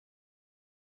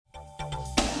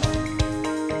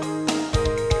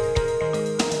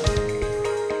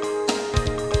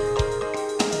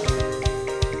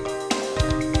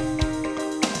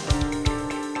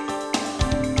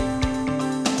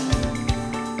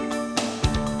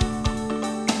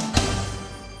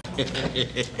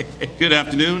Good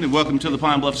afternoon and welcome to the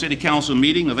Pine Bluff City Council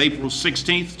meeting of April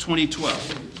 16th,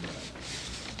 2012.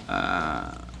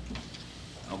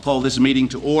 I'll call this meeting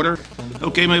to order.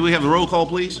 Okay, may we have a roll call,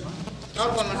 please?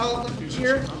 Alderman Holcomb.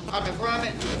 Here. Alderman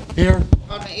Brummett. Here.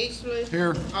 Alderman Eastley.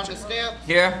 Here. Alderman Stepp.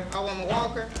 Here. Alderman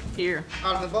Walker. Here.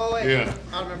 Alderman Boyd. Here.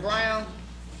 Alderman Brown.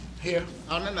 Here.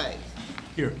 Alderman May.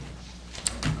 Here.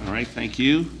 All right, thank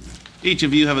you. Each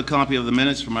of you have a copy of the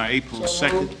minutes from our April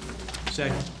 2nd.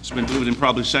 Second. It's been moved and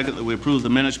probably second that we approve the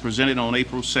minutes presented on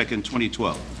April 2nd,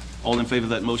 2012. All in favor of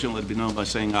that motion, let it be known by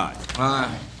saying aye.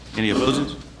 Aye. Any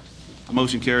opposed? The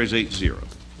motion carries 8-0.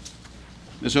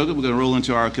 Ms. Hogan, we're going to roll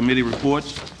into our committee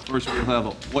reports. First, we'll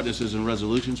have ordinances and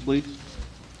resolutions, please.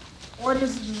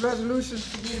 Ordinances and resolutions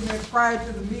to be made prior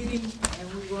to the meeting,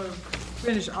 and we're going to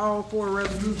finish all 4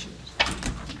 resolutions.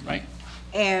 Right.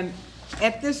 And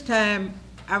at this time,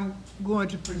 I'm going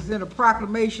to present a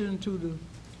proclamation to the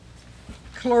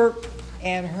clerk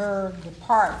and her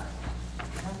department.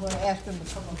 I'm going to ask them to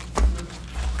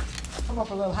come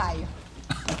up a little higher.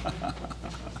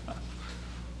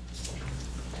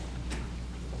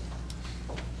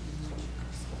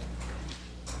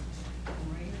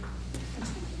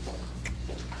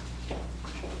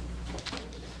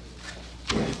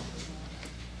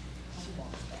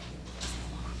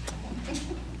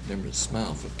 Remember to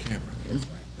smile for the camera.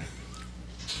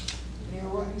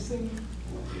 Everyone, you see me?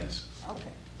 Yes.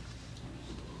 Okay.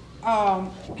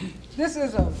 This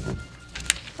is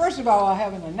first of all, I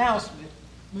have an announcement.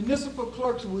 Municipal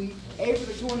Clerks Week, April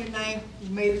the 29th,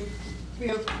 May the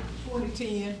 5th,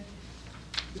 2010.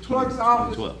 The clerk's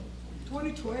office.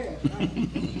 2012.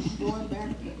 Right. Going back.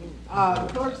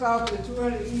 The clerk's office at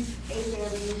 200 East 8th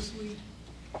Avenue, Suite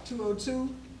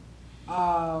 202.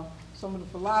 Some of the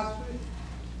philosophy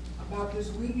about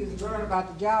this week is learn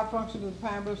about the job function of the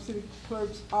Pine Bluff City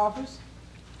Clerk's Office,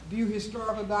 view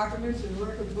historical documents and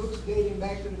record books dating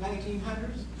back to the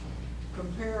 1900s,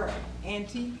 compare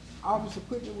antique office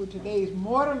equipment with today's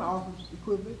modern office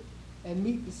equipment, and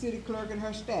meet the city clerk and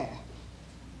her staff.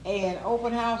 And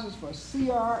open houses for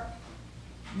CR,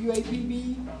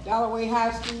 UAPB, Dalloway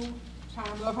High School,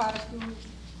 Pine Bluff High School,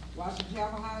 Washington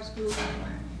Chapel High School,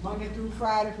 Monday through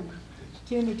Friday from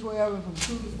 10 to 12 and from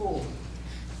 2 to 4.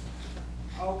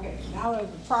 Okay, now there's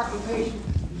a proclamation.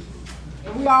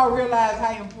 And we all realize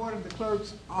how important the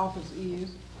clerk's office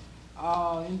is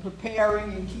in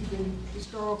preparing and keeping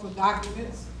historical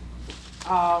documents,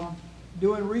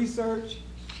 doing research.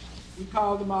 We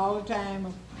call them all the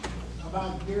time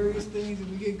about various things, and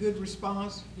we get good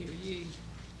response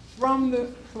from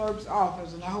the clerk's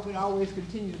office, and I hope it always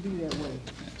continues to be that way.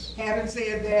 Yes. Having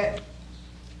said that,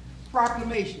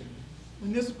 proclamation.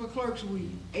 Municipal Clerks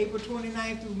Week, April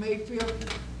 29th through May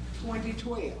 5th,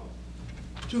 2012.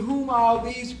 To whom all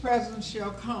these presents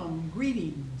shall come,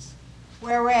 greetings.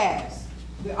 Whereas,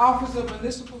 the office of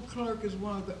municipal clerk is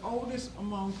one of the oldest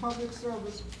among public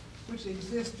service which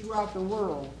exists throughout the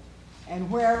world. And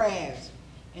whereas,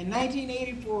 in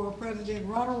 1984, President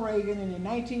Ronald Reagan, and in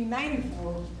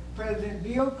 1994, President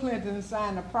Bill Clinton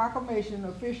signed a proclamation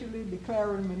officially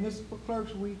declaring Municipal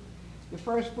Clerks Week the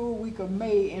first full week of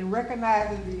May, and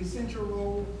recognizing the essential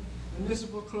role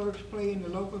municipal clerks play in the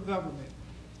local government.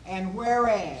 And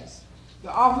whereas, the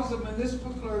office of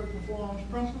municipal clerk performs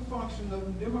principal functions of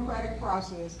the democratic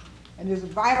process and is a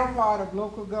vital part of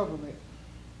local government.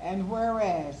 And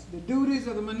whereas, the duties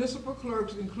of the municipal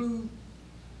clerks include,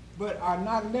 but are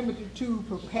not limited to,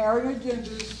 preparing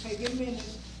agendas, taking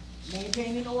minutes,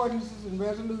 maintaining ordinances and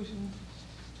resolutions,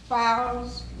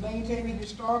 files, maintaining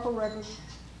historical records,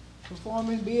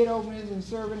 performing bid openings, and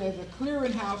serving as a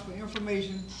clearinghouse for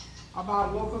information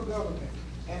about local government.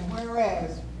 And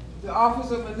whereas, the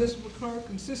office of municipal clerk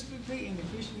consistently and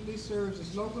efficiently serves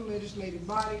as local legislative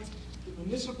body, the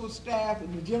municipal staff,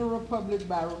 and the general public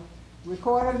by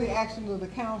recording the actions of the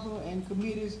council and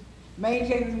committees,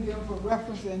 maintaining them for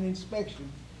reference and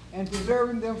inspection, and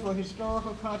preserving them for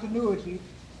historical continuity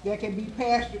that can be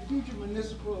passed to future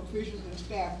municipal officials and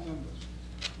staff members.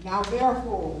 Now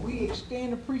therefore, we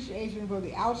extend appreciation for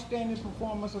the outstanding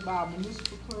performance of our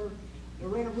municipal clerk,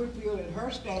 Loretta Whitfield, and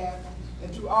her staff,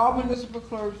 and to all municipal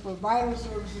clerks for vital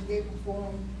services they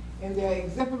perform and their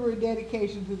exemplary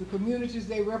dedication to the communities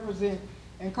they represent,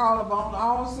 and call upon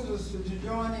all citizens to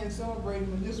join in celebrating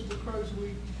Municipal Clerks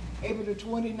Week, April the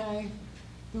 29th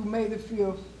through May the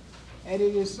 5th. And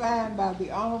it is signed by the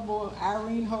Honorable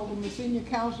Irene Holcomb, the Senior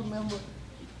Council Member,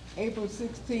 April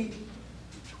 16th,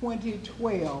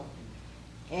 2012.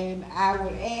 And I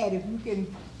would add, if you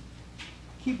can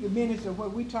keep the minutes of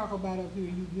what we talk about up here,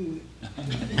 you good.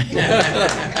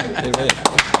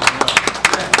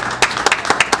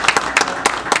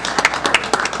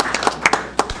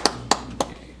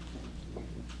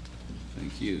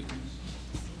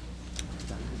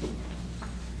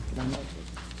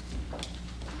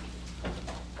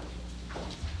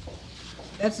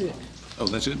 That's it. Oh,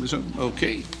 that's it, Ms. Hogan?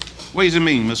 Okay. Ways and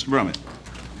Means, Mr. Brummett.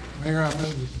 Mayor, I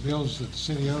move that the bills that the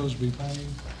city owes be paid.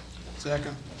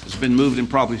 Second. It's been moved and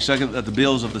properly seconded that the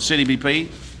bills of the city be paid.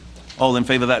 All in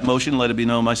favor of that motion, let it be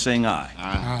known by saying aye.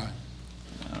 Aye.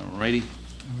 All righty.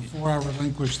 And before I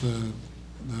relinquish the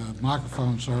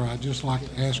microphone, sir, I'd just like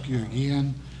to ask you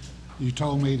again, you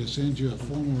told me to send you a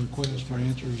formal request for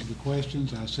answers to the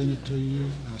questions. I sent it to you.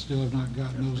 I still have not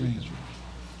gotten those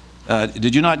answers.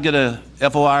 Did you not get a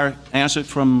FOI answer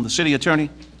from the city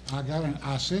attorney?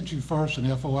 I sent you first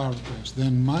an FOI request.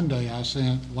 Then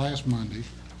last Monday,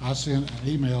 I sent an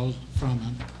email from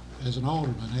him as an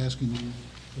alderman asking you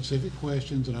specific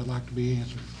questions that I'd like to be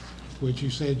answered, which you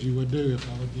said you would do if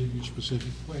I would give you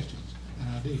specific questions, and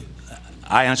I did.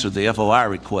 I answered the FOI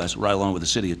request right along with the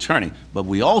city attorney, but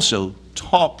we also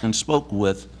talked and spoke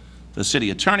with the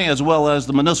city attorney as well as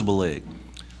the municipal league.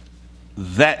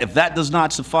 That, if that does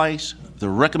not suffice, the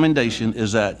recommendation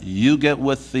is that you get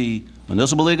with the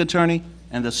municipal league attorney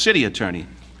and the city attorney.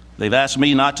 They've asked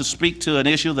me not to speak to an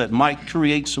issue that might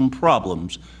create some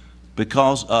problems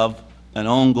because of an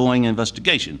ongoing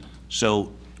investigation.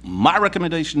 So my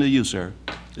recommendation to you, sir,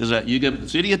 is that you get with the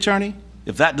city attorney.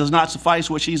 If that does not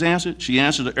suffice what she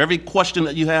answered every question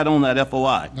that you had on that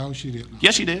FOI. No, she did not.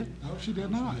 Yes, she did. No, she did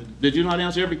not. Did you not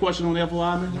answer every question on the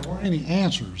FOI, man? There weren't any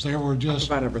answers. There were just.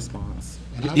 Provide a response.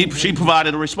 and I don't She believe-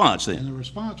 provided a response And then. the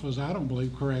response was, I don't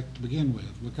believe, correct to begin with,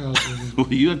 because it was,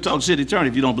 Well, you have talked to the city attorney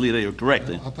if you don't believe they were correct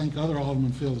then. I think other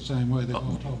aldermen feel the same way. They've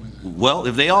all told me that. Well,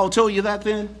 if they all told you that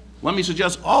then, let me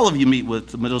suggest all of you meet with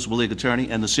the municipal league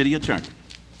attorney and the city attorney.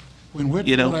 When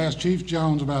You know- Whitfield asked Chief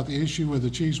Jones about the issue with the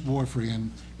chief's boyfriend,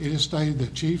 it is stated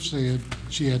that Chief said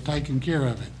she had taken care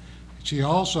of it. She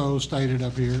also stated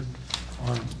up here,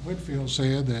 or Whitfield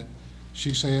said that,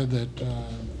 she said that,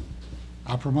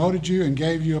 I promoted you and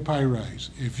gave you a pay raise.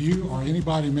 If you or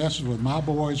anybody messes with my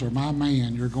boys or my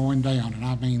man, you're going down, and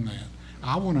I mean that.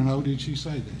 I want to know, did she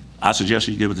say that? I suggest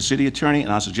you get with the city attorney,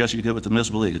 and I suggest you get with the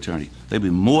municipal league attorney. They'd be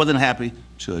more than happy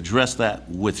to address that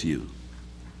with you.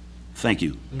 Thank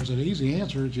you. There's an easy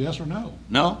answer, it's yes or no.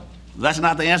 No, that's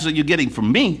not the answer you're getting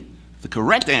from me. The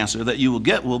correct answer that you will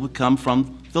get will come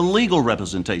from the legal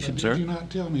representation, But sir. did you not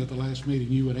tell me at the last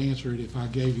meeting you would answer it if I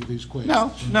gave you these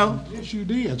questions? No. Yes, you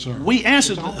did, sir. We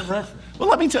answered It's on the record. Well,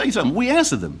 let me tell you something. We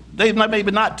answered them. They've not,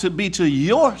 maybe not to be to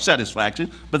your satisfaction,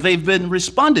 but they've been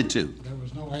responded to. There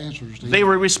was no answers to They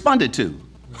were responded to.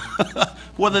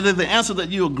 Whether they're the answer that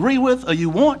you agree with or you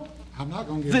want, I'm not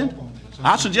going to give then up on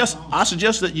this. I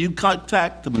suggest that you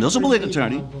contact the municipal league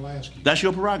attorney. I will ask you. That's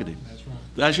your prerogative. That's right.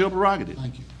 That's your prerogative.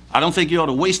 Thank you. I don't think you ought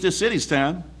to waste this city's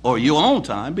time or your own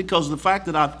time because of the fact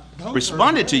that I've No, sir.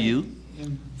 responded to you.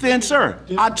 And Then, sir,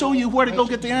 I told you where to go different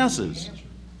get the questions answers. you answered.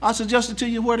 I suggested to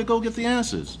you where to go get the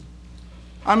answers.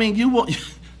 I mean,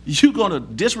 you going to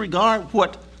disregard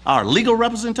what our legal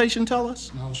representation tell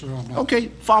us? No, sir, I'm not. Okay,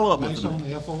 follow up with Based them. on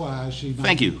the FOI, she may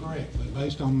Thank be you. correct, but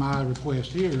based on my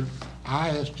request here, I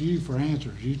asked you for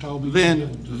answers. You told me you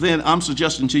didn't. Then I'm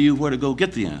suggesting to you where to go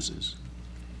get the answers.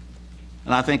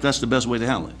 And I think that's the best way to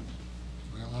handle it.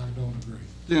 Well, I don't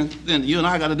agree. Then you and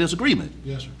I got a disagreement.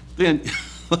 Yes, sir.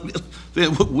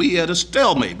 Then we at a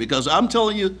stalemate, because I'm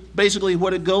telling you basically where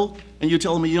to go, and you're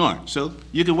telling me you aren't. So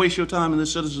you can waste your time and the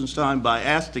citizens' time by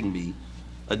asking me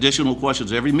additional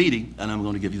questions every meeting, and I'm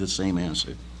going to give you the same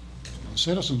answer. Well,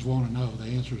 citizens want to know the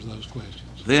answers to those questions.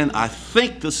 Then I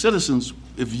think the citizens,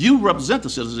 if you represent the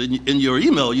citizens, in your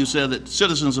email, you said that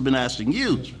citizens have been asking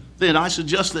you, Yes, sir. then I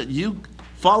suggest that you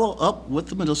follow up with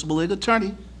the municipal league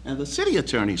attorney and the city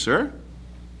attorney, sir.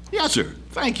 Yes, sir.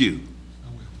 Thank you.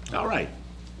 I will. All right.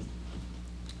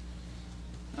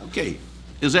 Okay.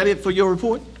 Is that it for your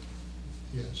report?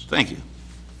 Yes. Thank you.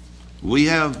 We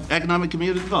have economic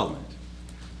community development.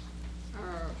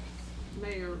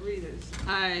 Mayor Reedus,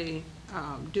 I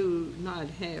do not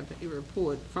have a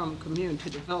report from community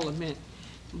development,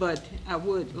 but I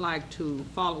would like to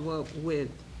follow up with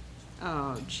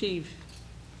Chief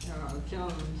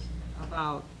Jones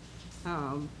about,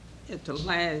 at the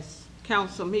last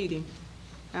council meeting,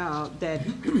 that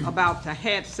about the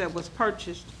hats that was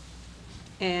purchased,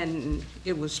 and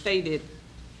it was stated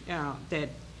that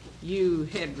you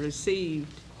had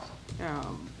received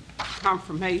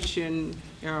confirmation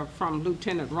from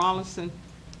Lieutenant Rollison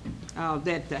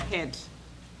that the hats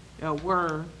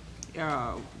were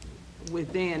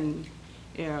within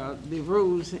the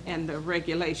rules and the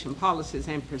regulation, policies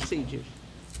and procedures.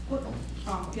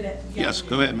 Yes,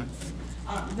 go ahead, ma'am.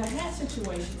 The hat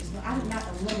situation is, I did not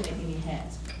eliminate any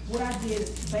hats. What I did,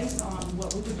 based on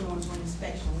what we were doing during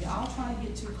inspection, we all trying to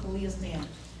get to CALIA standard,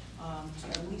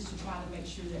 at least to try to make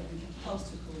sure that we can post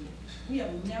to CALIA. We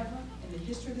have never in in the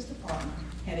history of this department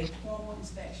had a formal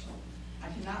inspection. I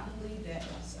cannot believe that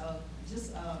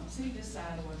city this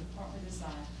side or department this side,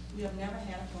 we have never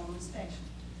had a formal inspection.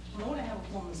 In order to have a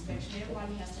formal inspection,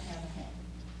 everybody has to have a hat.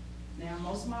 Now,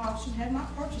 most of my officers have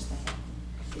not purchased a hat.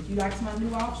 If you ask my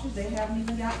new officers, they haven't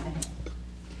even gotten a hat.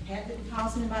 Hat didn't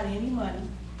cost anybody any money.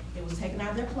 It was taken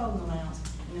out of their clothing allowance.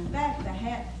 And in fact, the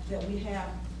hat that we have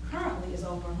currently is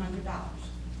over $100.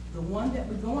 The one that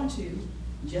we're going to,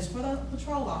 just for the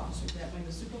patrol officers, that when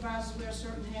the supervisors wear a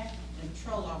certain hat and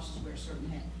patrol officers wear a certain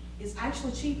hat, it's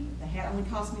actually cheaper. The hat only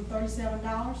cost me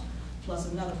 $37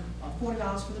 plus another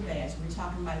 $40 for the badge. We're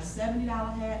talking about a $70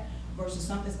 hat versus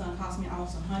something that's gonna cost me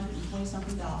almost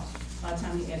 $120-something. By the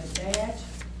time you add the badge,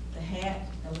 the hat,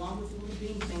 along with the little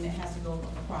bean thing that has to go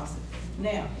across it.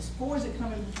 Now, as far as it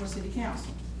coming before city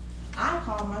council, I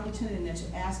called my lieutenant in there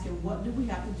to ask him, what do we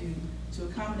have to do to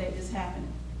accommodate this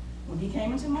happening? When he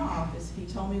came into my office, he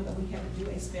told me that we had to do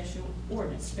a special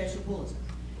ordinance, special bulletin.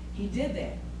 He did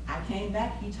that. I came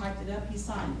back, he typed it up, he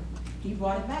signed it. He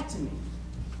brought it back to me.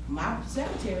 My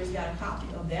secretary's got a copy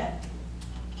of that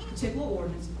particular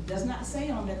ordinance. It does not say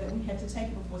on there that we had to take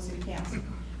it before city council.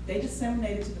 They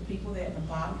disseminated to the people there at the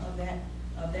bottom of that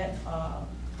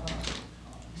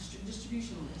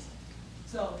distribution list.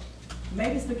 So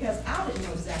maybe it's because I didn't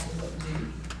know exactly what to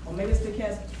do, or maybe it's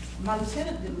because my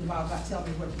lieutenant didn't bother about telling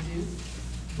me what to do.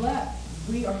 But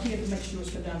we are here to make sure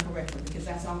it's done correctly, because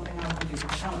that's the only thing I want to do.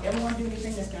 I don't ever want to do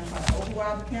anything that's going to try to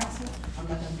override the council. I'm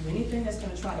not going to do anything that's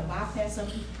going to try to bypass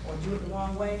something or do it the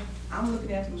wrong way. I'm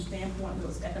looking at it from the standpoint that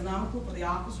it's economical for the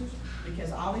officers,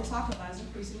 because all they talk about is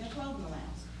increasing their clothing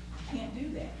allowance. I can't do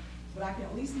that, but I can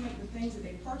at least make the things that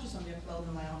they purchase on their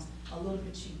clothing allowance a little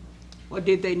bit cheaper. Or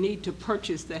did they need to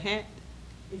purchase the hat?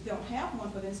 If they don't have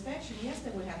one for the inspection, yes,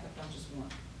 they would have to purchase one.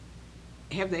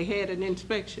 Have they had an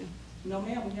inspection? No,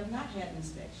 ma'am, we have not had an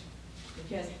inspection,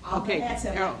 because all the Okay, hats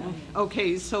have not come in.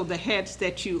 okay, so the hats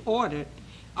that you ordered,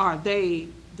 are they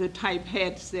the type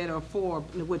hats that are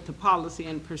with the policy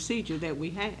and procedure that we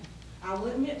have? I will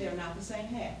admit they're not the same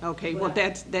hat. Okay, but well,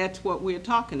 I- that's what we're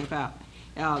talking about,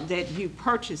 that you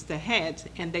purchased the hats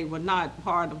and they were not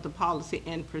part of the policy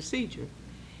and procedure.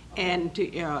 And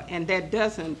that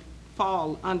doesn't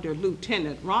fall under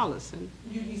Lieutenant Rollison.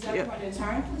 You exactly right. The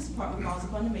entire police department falls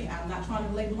upon me. I'm not trying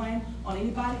to lay blame on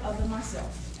anybody other than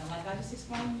myself. And like I just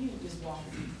explained to you, Ms. Walker,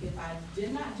 if I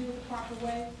did not do it the proper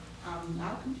way, I'm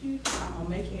not a computer, I'm gonna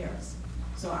make errors.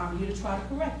 So I'm here to try to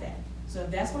correct that. So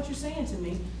if that's what you're saying to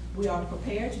me, we are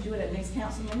prepared to do it at next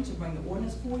council meeting, to bring the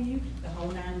ordinance for you, the whole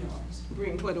 9 yards.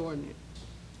 Bring what ordinance?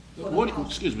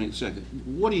 Excuse me a second.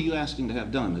 What are you asking to have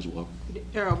done, Ms. Walker?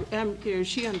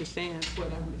 She understands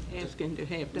what I'm asking to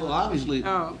have done. Well, obviously,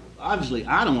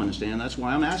 I don't understand. That's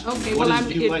why I'm asking. Okay, What well, is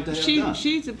it you'd like to have done?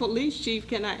 she's the police chief,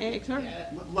 can I ask her?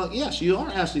 Well, yes, you are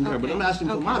asking her, but Okay, I'm asking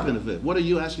for my okay. benefit. What are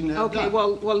you asking to have done? Okay,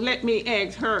 well, let me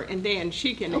ask her, and then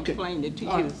she can Okay. explain it to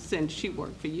All you, right. since she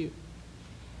worked for you.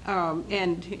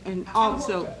 And I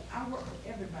also, work for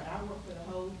everybody. I work for the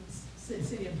whole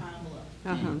city of Pine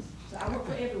Bluff. uh-huh, So I work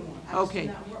for everyone. I just do okay,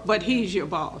 not work but for he's your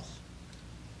boss,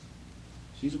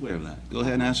 She's aware of that. Go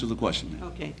ahead and answer the question, ma'am.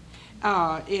 okay.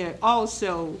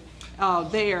 Also,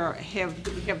 have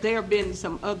there been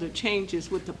some other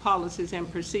changes with the policies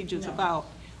and procedures No. about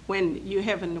when you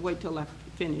haven't to wait till I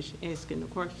finish asking the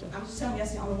question? I'm just telling you,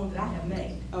 that's the only one that I have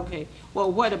made. Okay,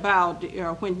 well, what about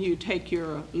when you take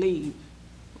your leave,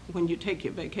 when you take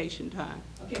your vacation time?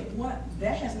 Okay,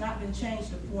 that has not been changed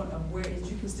to the point of where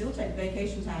you can still take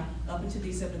vacation time up until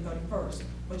December 31st.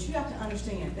 But you have to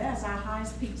understand, that is our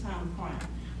highest peak time of crime.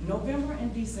 November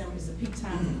and December is the peak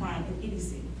time of crime in any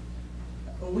city.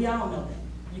 And we all know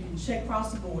that. You can check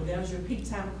across the board, that is your peak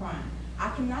time of crime. I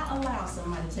cannot allow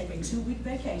somebody to take a 2-week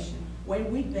vacation, or a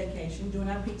week vacation during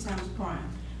our peak times of crime.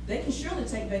 They can surely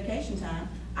take vacation time.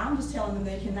 I'm just telling them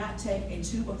they cannot take a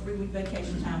 2 or 3 week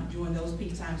vacation time during those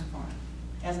peak times of crime.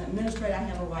 As an administrator, I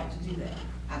have a right to do that.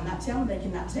 I'm not telling them they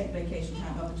cannot take vacation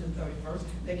time up until the 31st.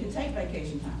 They can take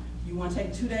vacation time. You want to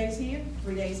take 2 days here,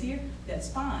 3 days here, that's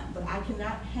fine. But I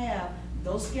cannot have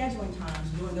those scheduling times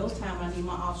during those times I need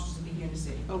my officers to be here in the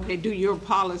city. Okay, do your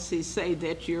policies say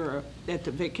that that the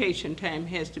vacation time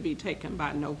has to be taken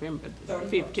by November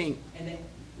 15th? And then,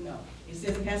 no, it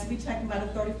says it has to be taken by the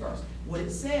 31st. What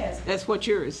it says, That's what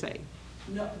yours say.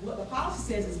 no, what the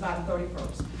policy says is by the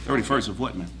 31st 31st of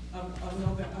what, ma'am? of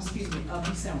November, of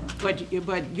December. But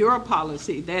your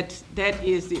policy, that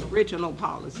is the original You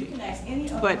policy. can ask any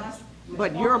of But- my.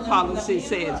 but Ms. your Walker, policy let me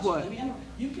says interrupt you. what? Let me interrupt.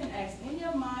 You can ask any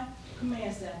of my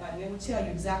command staff, and they will tell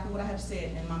you exactly what I have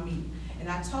said in my meeting. And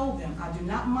I told them, I do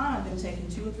not mind them taking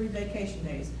 2 or 3 vacation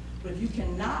days, but if you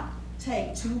cannot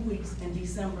take 2 weeks in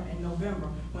December and November,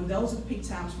 when those are the peak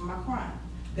times for my crime.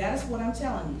 That is what I'm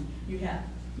telling you. You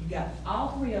got all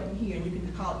three of them here, and you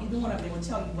can call either one of them, they will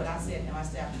tell you what I said in my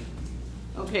staff meeting.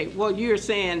 Okay, well, you're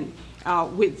saying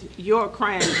with your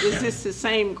crime, is this the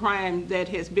same crime that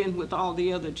has been with all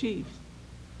the other chiefs?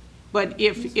 But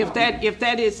if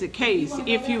that is the case,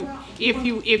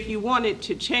 if you wanted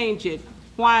to change it,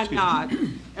 why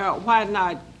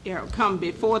not come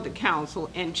before the council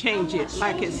and change it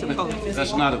like it's supposed to?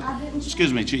 That's not a,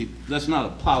 excuse me, Chief, that's not a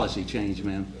policy change,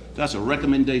 ma'am. That's a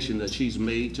recommendation that she's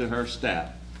made to her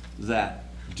staff, that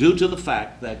due to the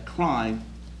fact that crime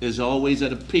is always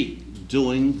at a peak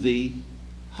during the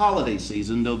holiday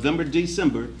season, November,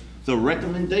 December, the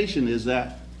recommendation is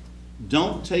that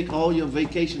don't take all your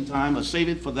vacation time or save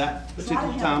it for that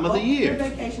particular time of the year.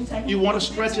 You want to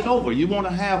stretch it over. You want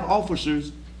to have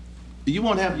officers, you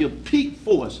want to have your peak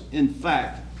force, in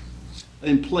fact,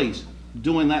 in place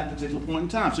during that particular point in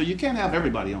time. So you can't have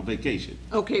everybody on vacation.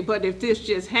 Okay, but if this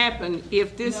just happened,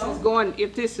 if this is going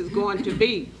to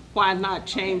be, why not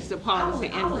change the policy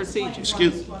and procedure?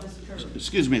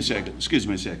 Excuse me a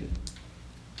second.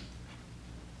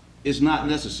 It's not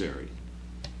necessary.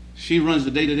 She runs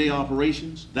the day-to-day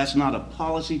operations. That's not a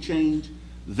policy change.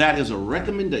 That is a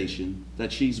recommendation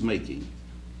that she's making.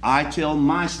 I tell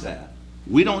my staff,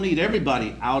 we don't need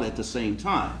everybody out at the same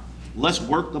time. Let's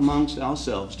work amongst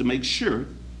ourselves to make sure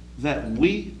that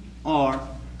we are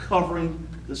covering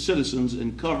the citizens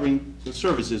and covering the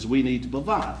services we need to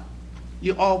provide.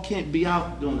 You all can't be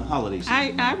out during the holiday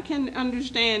season. I can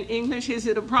understand English. Is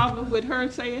it a problem with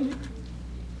her saying it?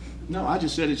 No, I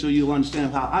just said it so you'll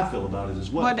understand how I feel about it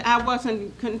as well. But I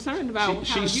wasn't concerned about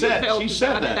She how you said felt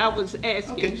about that. it. I was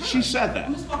asking Okay, her. she said that.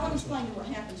 Ms. Walker, let me explain to you what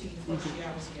happened to you the first year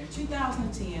I was here.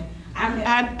 2010,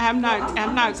 I'm not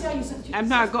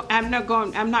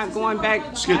going back.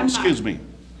 Excuse me.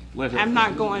 Let her. I'm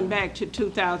not going back to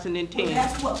 2010. Well,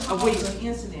 that's what caused the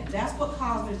incident. That's what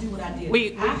caused me to do what I did.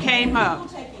 We I had came up.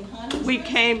 people taking hundreds We of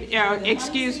came, trips, and the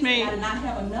excuse hundreds of me. people, I did not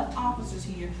have enough officers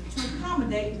here to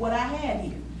accommodate what I had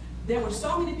here. There were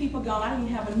so many people gone, I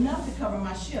didn't have enough to cover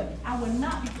my shift. I would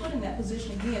not be put in that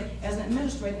position again as an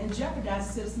administrator and jeopardize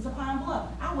the citizens of Pine Bluff.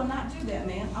 I would not do that,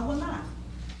 man. I would not.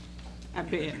 I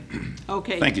bet.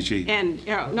 Okay. Thank you, Chief. And,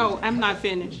 no, I'm not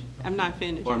finished. I'm not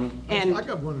finished. Pardon me? And, I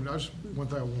got one thing I want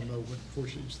to know before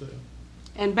she's there.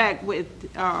 and back with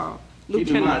Keep in mind,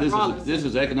 Lieutenant this Rollins.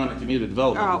 is Economic Community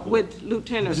Development. Report. With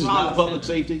Lieutenant This is not public Rollins.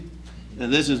 safety,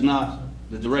 and this is not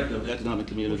the Director of Economic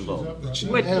Community Development. She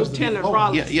With has the Lieutenant floor.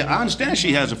 Rollins. Yeah, I understand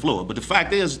she has a floor, but the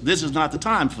fact is, this is not the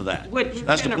time for that. With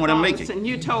That's the Lieutenant point I'm Rollins, making. and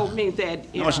you told me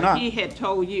that No, it's not. he had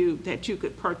told you that you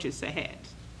could purchase the hats.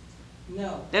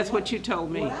 No. That's what you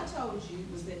told me. What I told you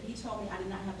was that he told me I did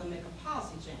not have to make a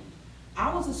policy change.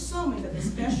 I was assuming that the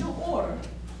special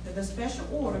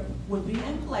order would be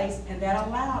in place and that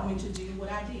allowed me to do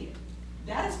what I did.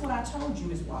 That is what I told you,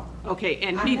 Ms. Walker. Okay,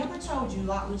 and I he, never told you,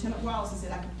 like Lieutenant Rawlins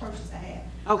said, I could purchase a hat.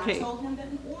 Okay. I told him that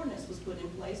an ordinance was put in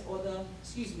place, or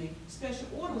special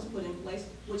order was put in place,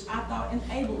 which I thought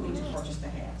enabled me to purchase the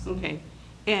hats. okay,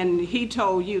 and he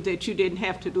told you that you didn't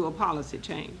have to do a policy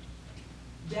change.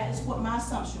 That is what my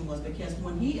assumption was, because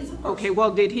when he is a person. Okay, well,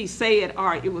 did he say it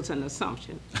or it was an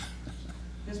assumption?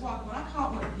 Ms. Walker, when I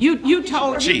called my. You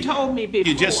told me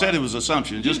before. You just said it was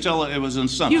assumption. Just tell her it was an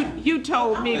assumption. You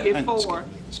told me before.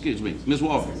 Excuse me, Ms.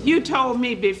 Walker. You told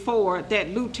me before that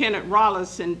Lieutenant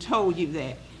Rollinson told you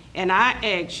that, and I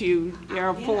asked you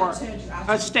for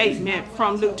a statement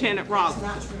from Lieutenant Rollinson.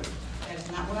 That's not true. That is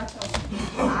not what I told you.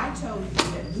 I told you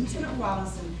that Lieutenant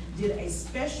Rollinson did a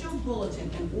special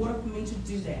bulletin in order for me to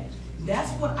do that.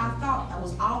 That's what I thought, that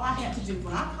was all I had to do.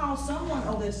 When I called someone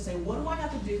over there to say, what do I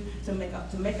have to do to make a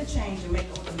change, to make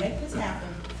this happen,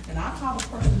 and I called the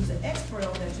person who's an expert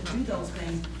over there to do those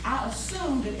things, I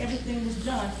assumed that everything was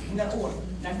done in that order.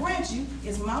 Now, grant you,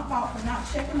 it's my fault for not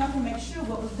checking up and make sure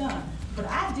what was done, but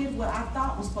I did what I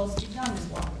thought was supposed to be done, Ms.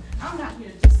 Walker. I'm not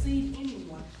here to deceive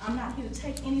anyone. I'm not here to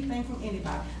take anything from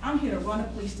anybody. I'm here to run a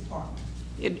police department.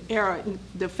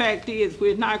 The fact is,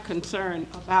 we're not concerned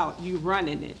about you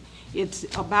running it. It's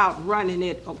about running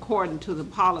it according to the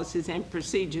policies and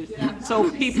procedures, so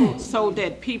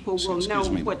that people will know Excuse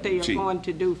me, what they are Chief. going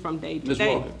to do from day to Ms.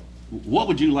 day. Walker, what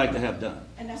would you like to have done?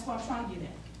 And that's what I'm trying to get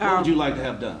at. What would you like to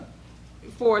have done?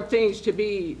 For things to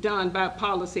be done by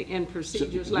policy and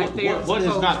procedures like they are supposed to. What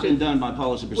has not been done by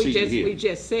policy procedure here? We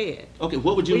just said. Okay,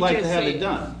 what would you We like to just have it said.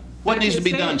 done? What I needs to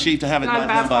just be done, said, Chief, to have it done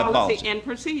by policy? and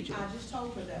procedure. I just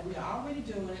told her that we are already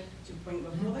doing it to bring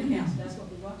before the council. That's what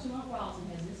the Lieutenant Rawlins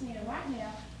has his hand right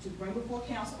now to bring before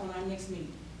council on our next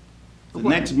meeting. The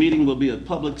next meeting will be a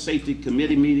public safety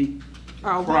committee meeting,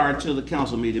 prior to the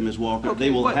council meeting, Ms. Walker. Okay, They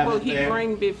will what have will it he there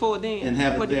bring before then? and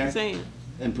have it What are you there saying?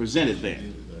 and present it there.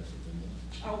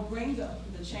 I will bring the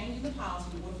change in the policy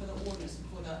in order for the ordinance,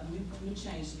 for the new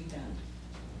change to be done.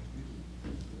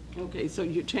 Okay, so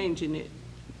you're changing it.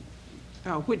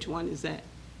 Which one is that?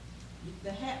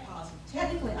 The hat policy,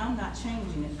 technically, I'm not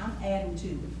changing it, I'm adding to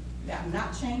it. I'm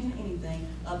not changing anything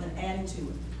other than adding to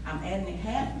it. I'm adding a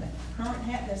hat, the current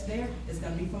hat that's there is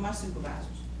gonna be for my supervisors.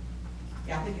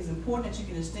 Yeah, I think it's important that you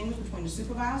can distinguish between the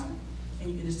supervisor and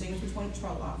you can distinguish between the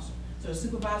patrol officer. So the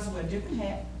supervisors wear a different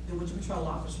hat than what your patrol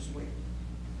officers wear.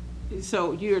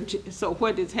 So so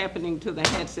what is happening to the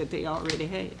hats that they already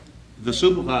had? The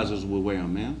supervisors will wear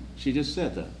them, ma'am. She just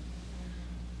said that.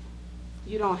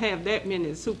 You don't have that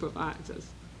many supervisors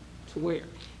to wear.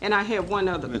 And I have one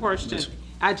other question.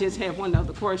 I just have one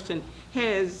other question.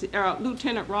 Has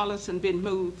Lieutenant Rollison been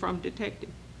moved from detective?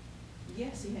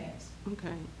 Yes, he has.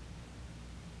 Okay.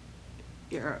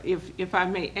 Yeah, if I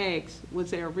may ask,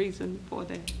 was there a reason for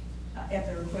that? At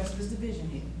the request of his division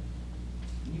head.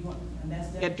 You want, and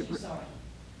that's At the-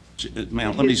 sorry.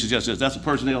 Ma'am, let me suggest this. That's a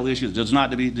personnel issue. It does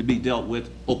not to be dealt with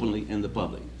openly in the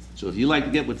public. So if you'd like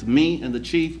to get with me and the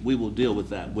chief, we will deal with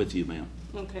that with you, ma'am.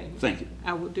 Okay. Thank you.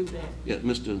 I will do that. Yeah,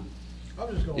 Mr.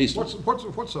 I'm just Easton.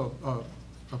 going, what's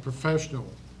a professional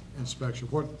inspection?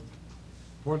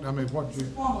 What, I mean, what you,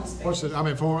 Formal inspection. what's it, I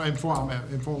mean,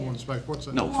 informal inspection, what's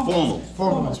it? No, formal.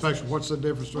 Formal inspection, what's the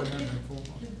difference between that and informal?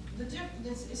 The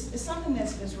difference, it's something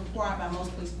that's required by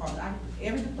most police departments.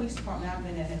 Every police department I've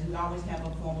been at, we always have a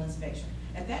formal inspection.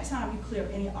 At that time, you clear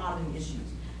up any auditing issues.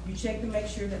 You check to make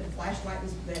sure that the flashlight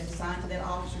that's assigned to that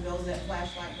officer goes that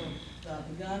flashlight,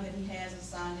 the gun that he has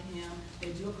assigned to him. They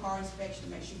do a car inspection to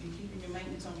make sure you're keeping your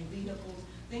maintenance on your vehicles,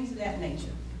 things of that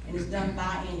nature. And it's done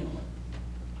biannually.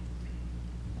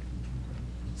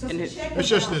 So And it's a check. It's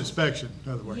just an inspection,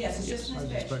 in other words. Yes, it's just an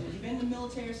Yes. inspection. If you've been in the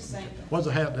military, it's the same thing. What's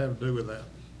the hat have to do with that?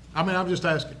 I mean, I'm just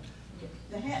asking.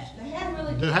 The hat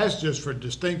really. The hat's just for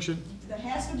distinction? The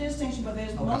hats for distinction, but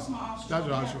there's, most of my officers That's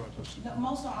don't what I have, was- no,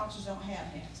 most of our officers don't have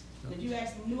hats. And if you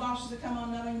ask the new officers that come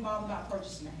on, none of them bother about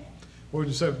purchasing a hat. When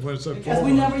you say, when it's a Because we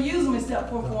formal, never use them except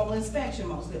for formal inspection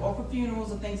mostly, or for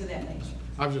funerals and things of that nature.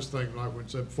 I'm just thinking like when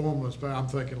it said formal inspection, I'm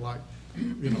thinking like,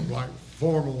 you know, like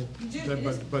formal, You do, it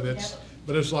is-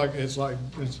 but it's like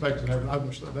inspecting everything. I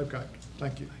understand, okay,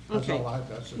 thank you. That's Okay. all I,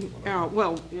 that's it.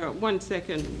 Well, 1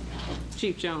 second,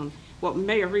 Chief Jones. Well,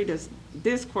 Mayor Rita's,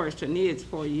 this question is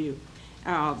for you.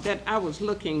 That I was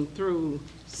looking through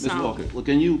Ms. some. Walker, well,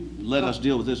 can you let us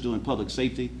deal with this during public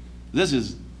safety? This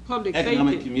is Public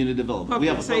economic safety- community development. We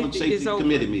have a public safety is over.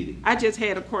 committee meeting. I just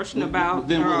had a question about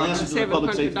Then we'll a answer to the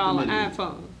public safety $700 committee meeting.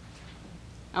 iPhone.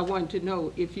 I wanted to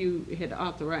know if you had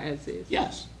authorized this.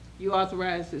 Yes, You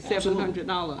authorized the $700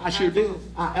 iPhone? I sure did.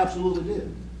 I absolutely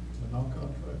did. The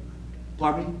non-contract.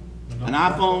 Pardon me? An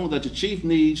iPhone that the chief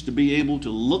needs to be able to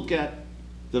look at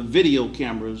the video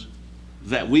cameras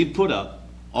that we put up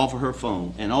off of her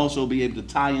phone and also be able to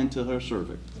tie into her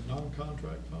server. The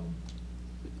non-contract phone?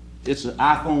 It's an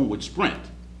iPhone with Sprint.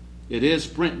 It is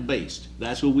Sprint-based.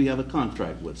 That's who we have a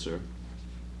contract with, sir.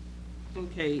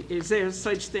 Okay, is there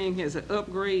such thing as an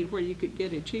upgrade where you could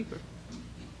get it cheaper?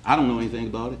 I don't know anything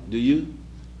about it. Do you?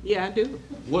 Yeah, I do.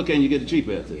 What can you get it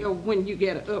cheaper at then? When you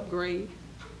get an upgrade,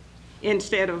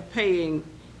 instead of paying,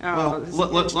 Well,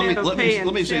 let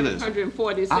me say this.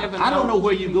 $747. I don't know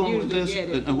where you're you going with usually this get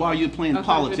it and why you're playing $100.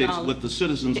 politics with the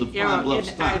citizens of Pine Bluff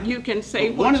Stop. You can say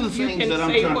But one what of the you things can that I'm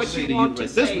say trying to what say you to you want to at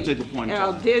this say. particular point in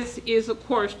time. This is a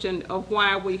question of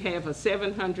why we have a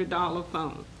 $700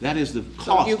 phone. That is the So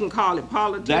cost. you can call it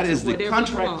politics That is or the whatever you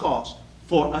contract want. cost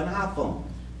for an iPhone.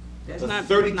 That's the not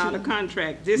 32 a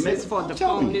contract. This is for the I'm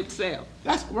telling phone you. itself.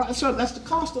 That's right, sir, that's the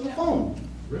cost of the phone.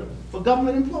 Really? For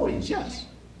government employees, yes.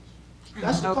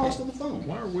 That's the Okay. cost of the phone.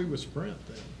 Why are we with Sprint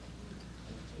then?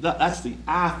 That's the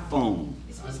iPhone.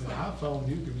 I mean, iPhone,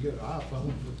 you can get an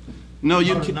iPhone No, for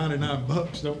you can,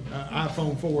 $199, don't,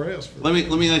 iPhone 4S for. let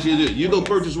me ask you this. You go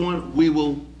purchase one, we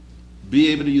will be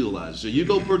able to utilize it. So you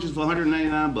go purchase for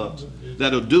 $199,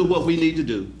 that'll do what we need to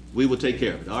do. We will take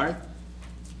care of it, all right?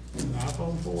 An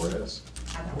iPhone 4S?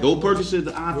 Go purchase it,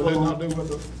 the Will it not iPhone. do what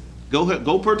the? Go ahead,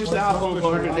 go purchase the What- iPhone what's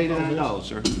for your iPhone $189,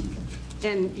 sir.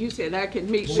 And you said I could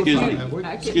meet with Excuse you, me.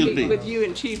 I could Excuse meet me. with you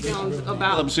and Chief Jones Let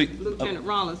about me see. Lieutenant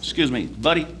Rollins. Excuse me,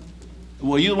 buddy,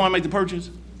 will you want to make the purchase?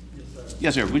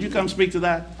 Yes, sir. Would you come speak to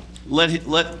that?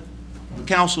 Let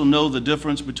council know the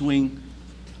difference between,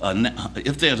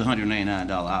 if there's a $189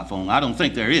 iPhone. I don't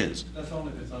think there is. That's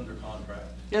only if it's under contract.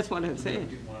 That's what I'm saying.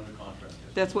 Get one under contract.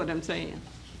 That's what I'm saying.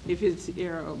 If it's,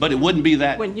 But it wouldn't be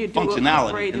that when you do a functionality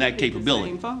upgrade, and that it'd be the capability.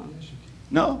 same phone.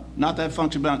 No, not that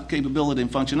capability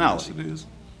and functionality. It is.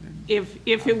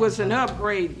 if it was an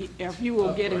upgrade, if you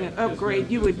were getting an upgrade,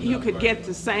 you could get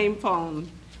the same phone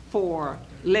for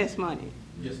less money?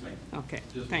 Yes, ma'am. Okay,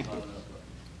 Just thank you. not enough.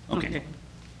 Okay,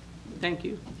 Thank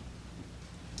you.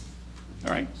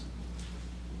 all right.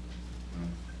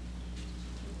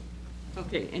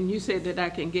 Okay, and you said that I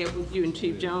can get with you and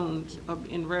Chief Jones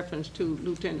in reference to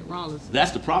Lieutenant Rollins.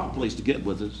 That's the proper place to get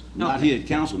with us, not Okay. here at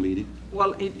council meeting.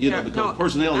 Well, Because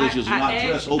personnel issues are not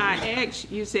addressed openly. I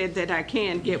asked, you said that I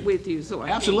can get with you, so I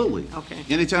can. Absolutely. Okay,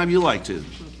 Anytime you like to.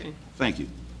 okay. Thank you.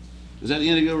 Is that the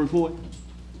end of your report?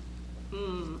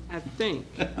 I think.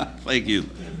 Thank you.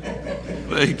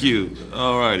 Thank you.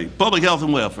 All righty. Public health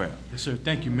and welfare. Yes, sir.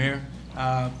 Thank you, Mayor.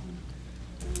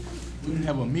 We didn't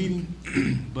have a meeting,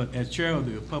 but as chair of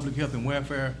the Public Health and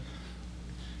Welfare,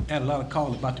 I had a lot of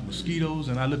calls about the mosquitoes,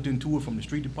 and I looked into it from the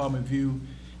street department view,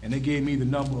 and they gave me the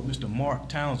number of Mr. Mark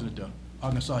Townsend at the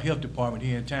Arkansas Health Department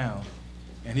here in town,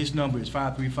 and his number is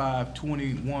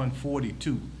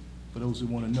 535-2142. For those who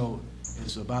want to know,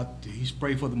 it's about, he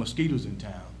sprayed for the mosquitoes in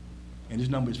town, and his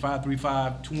number is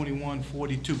 535-2142,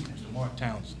 Mr. Mark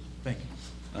Townsend. Thank you.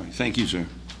 All right, thank you, sir.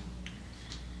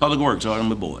 Public Works,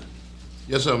 Alderman Boyd.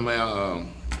 Yes, sir, Mayor.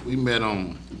 We met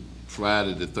on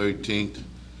Friday the 13th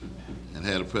and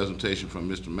had a presentation from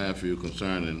Mr. Matthew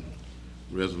concerning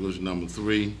resolution number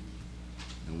 3,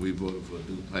 and we voted for a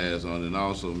due pass on it. And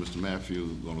also, Mr. Matthew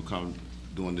is going to come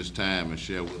during this time and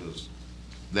share with us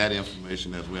that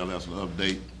information as well as an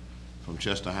update from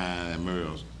Chester High and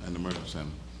Murray's and the Murray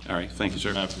Center. All right, thank you,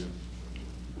 sir. Matthew.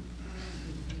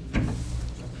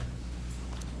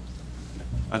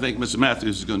 I think Mr.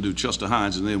 Matthews is going to do Chester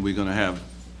Hines, and then we're going to have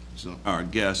So, our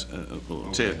guest,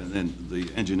 Ted, and then the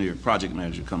engineer, project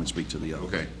manager, come and speak to the other.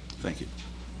 Okay. Thank you.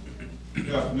 Good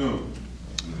afternoon.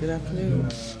 Good afternoon.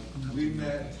 We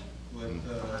met with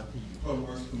the Public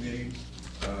Works Committee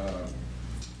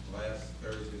last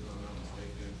Thursday, if I'm not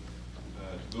mistaken, to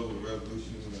go over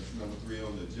resolution that's number 3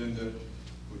 on the agenda,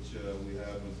 which we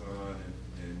have Ms. On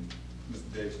and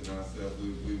Mr. Davis and ourselves.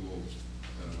 We will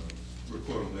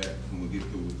report on that when we get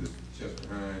through with the Chester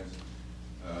Hines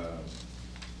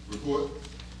report.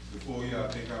 Before you, I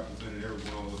think I presented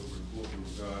everyone with a report in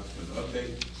regards to an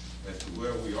update as to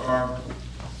where we are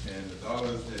and the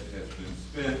dollars that has been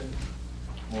spent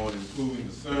on improving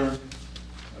the center.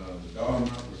 The dollar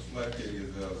amount reflected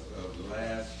is of the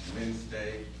last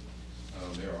Wednesday.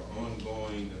 There are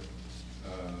ongoing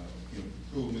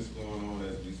improvements going on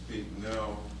as we speak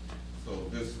now. So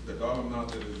the dollar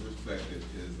amount that is reflected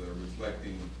is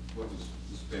reflecting what was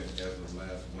spent as of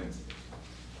last Wednesday.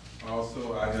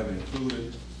 Also, I have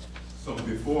included some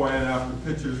before and after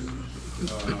pictures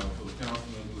for the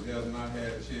councilman who has not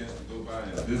had a chance to go by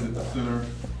and visit the center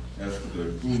as to the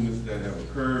improvements that have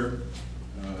occurred.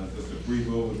 Just a brief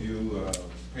overview.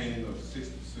 Painting of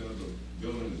 60% of the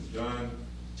building is done.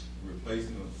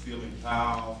 Replacing of ceiling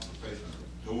tiles, replacing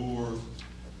of doors,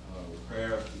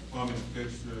 repairs to plumbing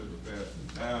fixtures, repairs to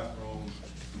bathrooms.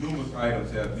 Numerous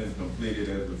items have been completed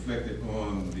as reflected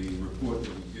on the report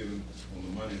that was given on the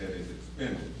money that is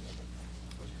expended.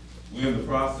 We're in the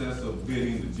process of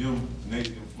bidding the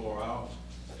gymnasium floor out,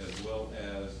 as well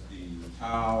as the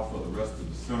tile for the rest of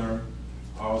the center.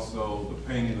 Also, the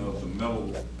painting of the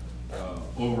metal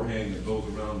overhang that goes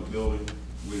around the building.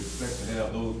 We expect to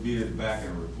have those bids back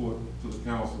and report to the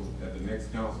council at the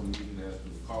next council meeting as to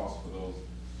the cost for those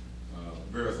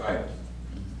various items.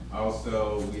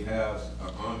 Also, we have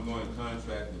an ongoing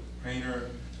contract with the painter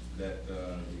that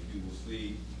if you will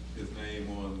see his name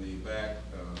on the back,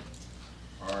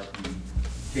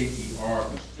 KER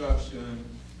Construction.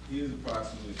 He is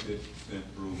approximately 50%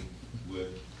 through with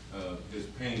his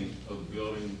painting of the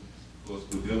building. Of course,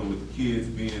 we're dealing with the kids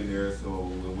being there, so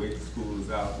we'll wait till school is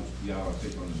out, which will be out, I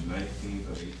think, on the 19th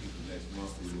or 18th of next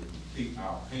month. We will complete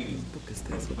our painting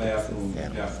of the bathroom,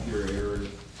 cafeteria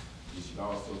areas. We should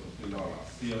also complete all our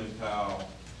ceiling tile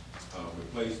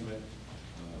replacement.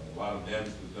 A lot of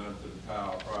damage was done to the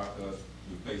tile prior to us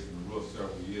replacing the roof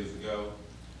several years ago.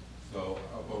 So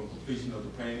upon completion of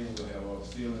the painting, we'll have all the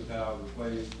ceiling tiles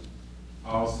replaced.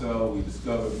 Also, we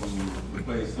discovered when we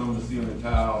replaced some of the ceiling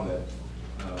tile that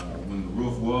when the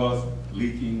roof was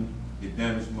leaking, it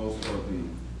damaged most of the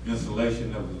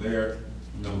insulation that was there.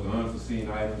 That was an unforeseen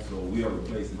item, so we are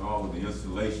replacing all of the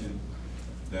insulation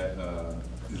that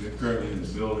is currently in the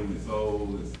building. It's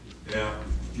old, it's damp,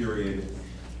 it's deteriorated,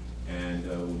 and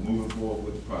we're moving forward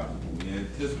with the project. We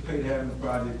anticipate having the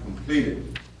project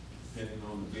completed, depending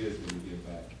on the bids that we get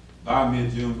back, by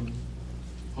mid-June,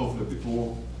 hopefully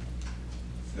before.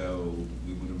 So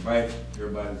we would invite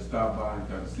everybody to stop by and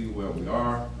kind of see where we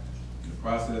are in the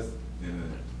process and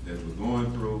that we're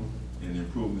going through and the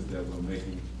improvements that we're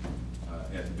making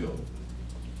at the building.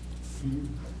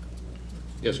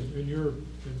 Yes, sir.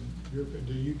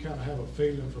 Do you kind of have a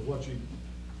feeling for what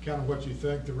you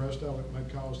think the rest of it may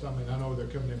cost? I mean, I know they're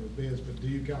coming in with bids, but do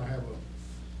you kind of have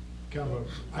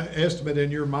an estimate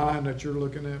in your mind that you're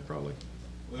looking at probably?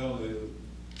 Well, the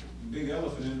big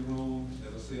elephant in the room,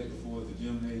 as I said before, is the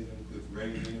gymnasium could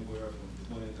range anywhere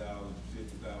from 20,000 to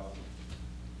 50,000.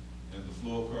 And the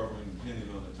floor covering, depending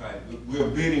on the type. We're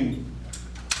bidding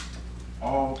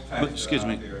all types that are Excuse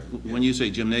me, out there. when you say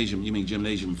gymnasium, you mean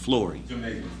gymnasium flooring?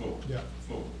 Gymnasium floor. Yeah.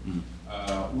 Floor.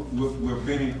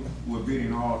 We're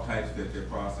bidding all types that they're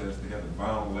processed. They have the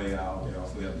vinyl layout, they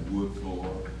also have the wood floor.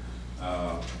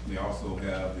 They also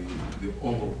have the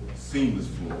oval seamless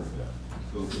floor.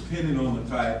 So depending on the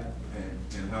type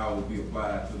and how it will be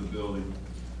applied to the building,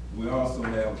 we also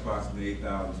have approximately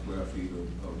 8,000 square feet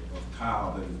of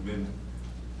tile that has been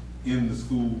in the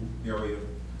school area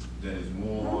that is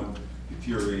worn,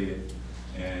 deteriorated,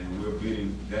 and we're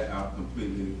bidding that out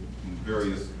completely in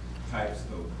various types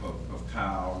of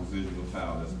tile, residual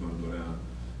tile that's going to go down.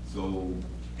 So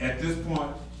at this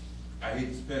point, I hate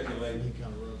to speculate.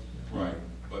 Kind of rough. Yeah. Right,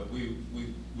 but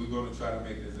we're going to try to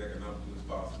make it as economical as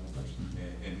possible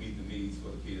and meet the needs for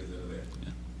the kids that are there.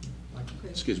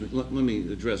 Excuse me, let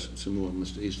me address some more of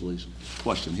Mr. Easterly's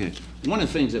question here. One of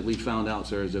the things that we found out,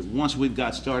 sir, is that once we've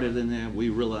got started in there, we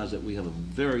realized that we have a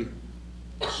very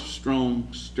strong,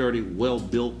 sturdy,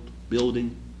 well-built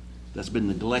building that's been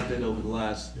neglected over the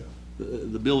last,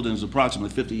 the building's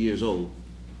approximately 50 years old,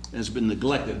 and it's been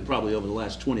neglected probably over the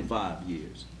last 25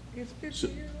 years. It's 50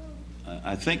 years old.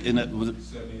 I think, in that, was it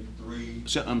 73.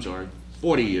 I'm sorry,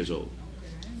 40 years old.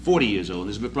 40 years old.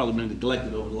 It's probably been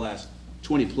neglected over the last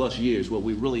 20-plus years where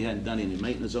we really hadn't done any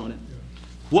maintenance on it.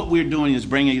 What we're doing is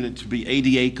bringing it to be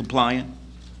ADA compliant.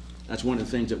 That's one of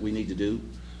the things that we need to do.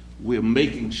 We're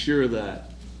making sure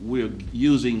that we're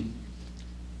using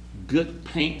good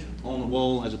paint on the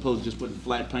wall as opposed to just putting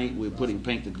flat paint. We're putting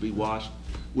paint that can be washed.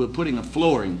 We're putting a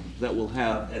flooring that will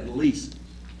have at least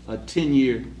a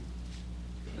 10-year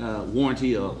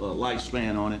warranty, a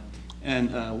lifespan on it.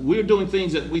 And we're doing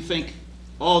things that we think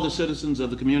all the citizens of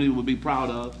the community will be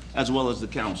proud of, as well as the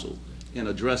council, in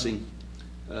addressing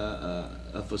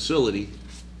a facility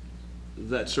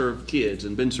that served kids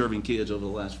and been serving kids over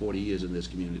the last 40 years in this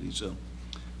community. So,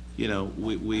 you know,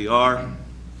 we are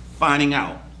finding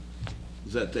out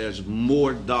that there's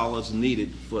more dollars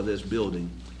needed for this building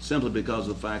simply because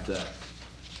of the fact that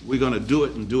we're going to do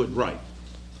it and do it right.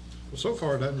 Well, so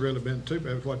far, it hasn't really been too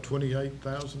bad. What,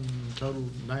 28,000 total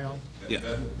now? Yeah.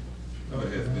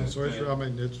 So it's, I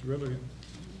mean, it's really.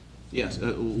 Yes, Done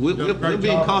a we're great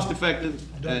being job.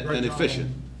 cost-effective Done a great and job efficient.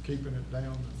 on keeping it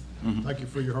down. Thank you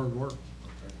for your hard work.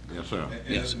 Yes, sir.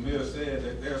 And as the mayor said,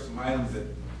 that there are some items that,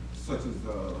 such as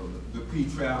the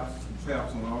P-traps,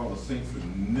 traps on all the sinks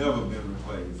have never been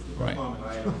replaced. The Right. plumbing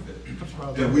items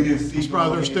that we didn't see. That's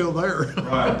probably they're still going there. in.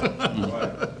 Right.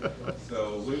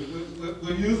 So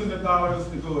we're using the dollars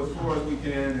to go as far as we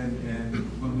can, and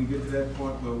when we get to that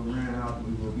point where we ran out,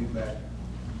 we will be back,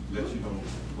 let you know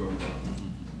where we're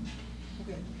going.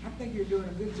 Okay, I think you're doing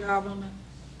a good job on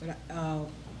that,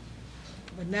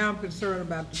 but now I'm concerned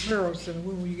about the Merrill Center.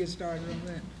 When will you get started on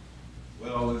that?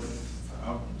 Well,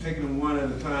 I'm taking them one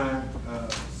at a time,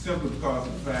 simply because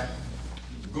of the fact,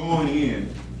 going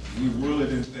in, we really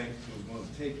didn't think it was going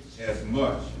to take as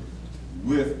much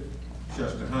with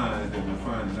Chester Hines that we're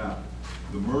finding out.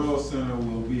 The Merle Center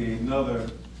will be another,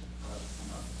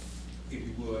 if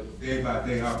you would,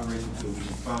 day-by-day operation until we can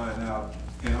find out.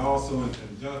 And also in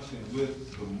conjunction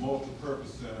with the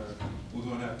multi-purpose center, we're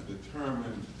going to have to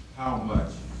determine how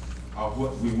much of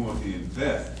what we want to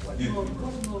invest in.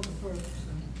 What's multi-purpose?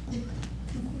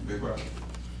 Big problem.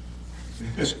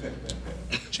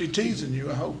 She teasing you,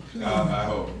 I hope. I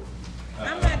hope.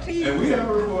 I'm not teasing. And we have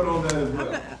a report on that as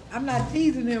well. I'm not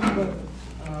teasing him,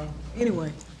 but,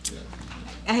 anyway.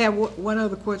 I have one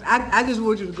other question. I just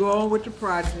want you to go on with the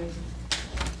project.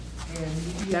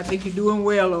 And I think you're doing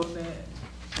well on that.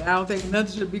 I don't think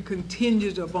nothing should be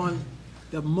contingent upon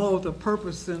the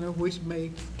multi-purpose center, which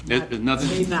may not happen.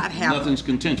 Nothing's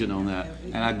contingent on that,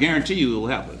 and I guarantee you it will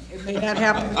happen. It may not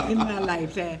happen in my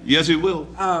lifetime. Yes, it will.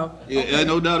 Okay.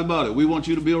 No doubt about it. We want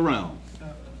you to be around.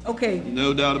 Okay,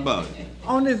 No doubt about it.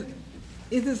 on this,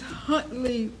 is this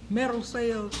Huntley Metal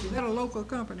Sales, is that a local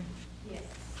company? Yes.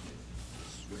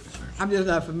 I'm just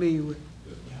not familiar with it.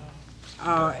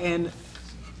 And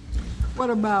what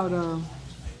about,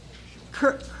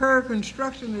 Kerr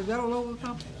Construction, is that a local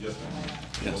company? Yes, ma'am.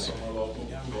 Yes. A local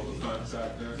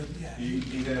contractor.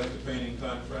 He has the painting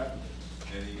contract.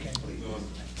 and he's doing a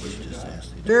good job.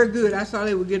 Very good. I saw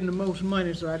they were getting the most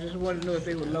money, so I just wanted to know if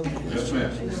they were local. Yes,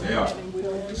 ma'am, they are, We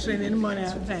don't send any money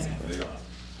out of town. they are.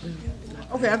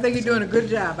 Okay, I think you're doing a good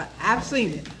job. I've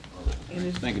seen it. And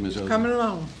it's Thank you, Ms. Oden. coming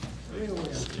along.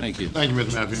 Thank you. Thank you,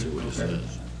 Mr. Matthew.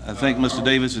 I think Mr.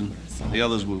 Davis and the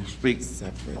others will speak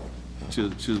to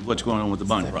what's going on with the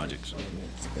bond projects.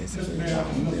 Mr. Mayor,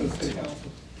 members of the City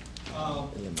Council,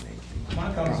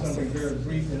 my comments are going to be very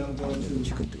brief, and I'm going to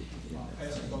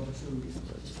pass it over to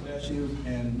Mr. Matthew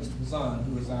and Mr. Bazan,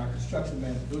 who is our construction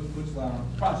manager, which is our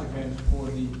project manager for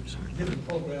the different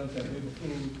programs that we've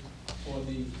approved for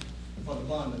the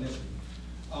bond initiative.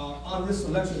 On this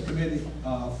selection committee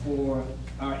for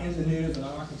our engineers and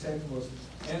our architects was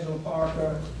Angela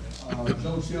Parker,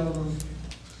 Joe Children,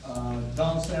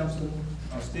 Don Sampson,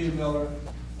 Steve Miller,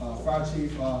 Fire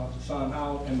Chief Sean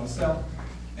Howard, and myself.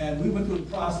 And we went through the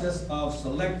process of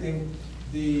selecting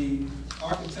the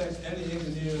architects and the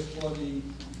engineers for the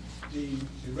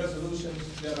resolutions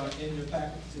that are in your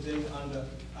packet today under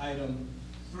item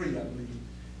 3, I believe.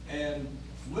 And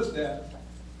with that,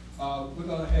 we're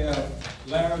going to have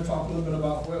Larry talk a little bit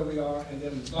about where we are, and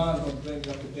then Don's going to bring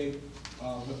you up to date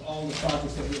with all the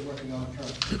projects that we're working on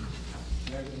currently.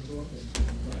 Larry, go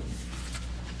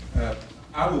ahead.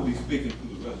 I will be speaking to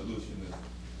the resolution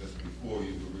that's before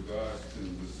you with regards to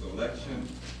the selection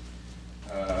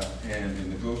and the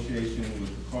negotiation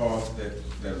with the costs that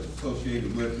is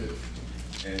associated with it.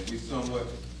 And we somewhat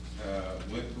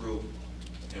went through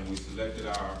and we selected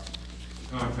our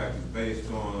contractors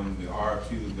based on the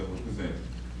RFQs that were presented.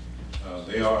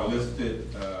 They are listed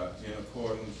in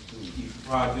accordance to each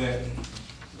project.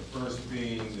 The first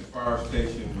being the fire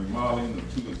station remodeling of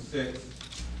 2 and 6,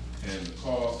 and the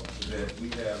cost that we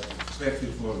have expected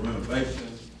for the renovation.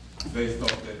 Based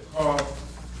off that cost,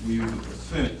 we use a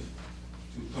percentage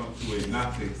to come to a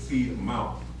not to exceed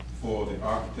amount for the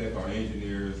architect or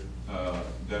engineers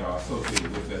that are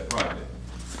associated with that project.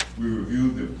 We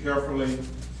reviewed them carefully.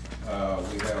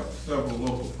 We have several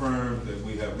local firms that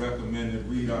we have recommended,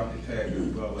 Reed Architect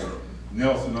as well as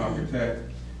Nelson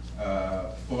Architect,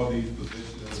 for these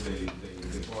positions. They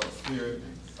brought spirit,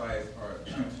 size are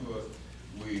true to us.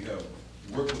 We have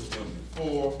worked with them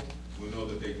before. We know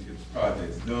that they can get the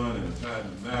projects done in a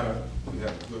timely manner. We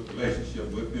have a good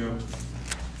relationship with them.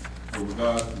 With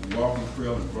regards to the walking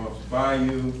trail in Bronx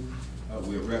Bayou,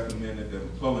 we have recommended that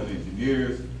McClellan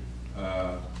Engineers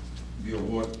be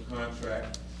awarded the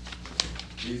contract.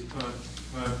 These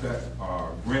contracts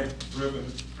are grant-driven.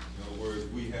 In other words,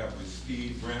 we have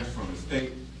received grants from the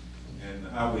state and the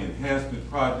highway enhancement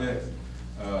projects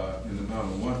in the amount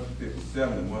of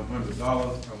 $157,000 and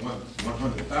 $100,000.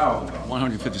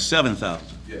 $157,000.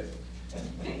 Yes.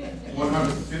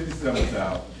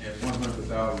 $157,000 and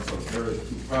 $100,000 for the various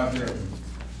 2 projects.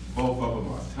 Both of them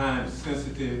are time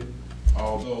sensitive,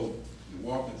 although the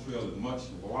walking trail is much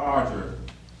larger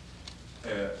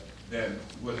than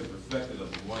what is reflected of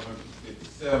the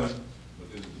 157, but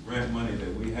this is the grant money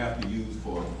that we have to use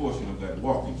for a portion of that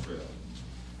walking trail.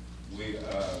 We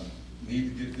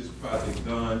need to get this project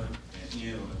done and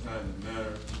in on a timely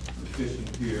manner. The fishing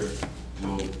pier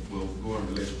will go in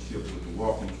relationship with the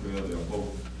walking trail. They are both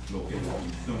located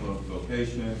in similar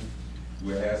locations.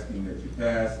 We're asking that you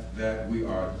pass that. We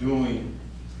are doing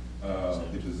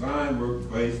the design work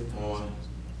based on,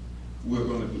 we're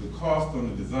going to do the cost on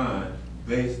the design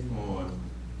based on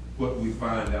what we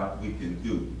find out we can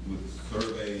do with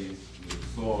surveys, with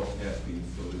soil testing.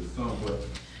 So it's somewhat,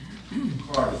 the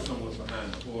cart is somewhat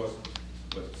behind the horse,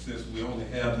 but since we only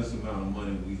have this amount of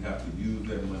money, we have to use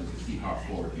that money to see how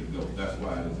far it can go. That's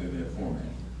why it is in that format.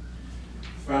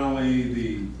 Finally,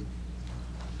 the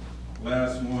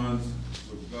last ones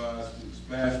with regards to the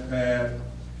splash pad,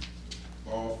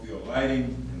 ball field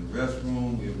lighting, and the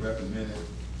restroom, we have recommended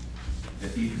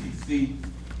that EPC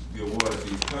be awarded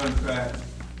these contracts.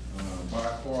 By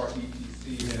far, EPC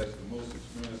has the most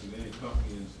experience of any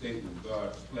company in the state with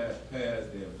regard to splash pads.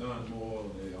 They have done more.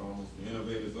 They are almost the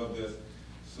innovators of this.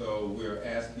 So we're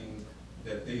asking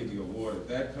that they be awarded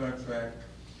that contract.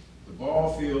 The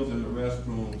ball fields and the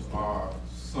restrooms are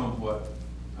somewhat,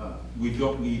 we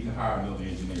don't need to hire another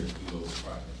engineer to do those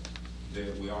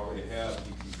projects. We already have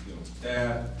EPC on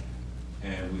staff,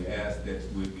 and we ask that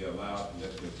we be allowed to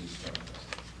let them do something.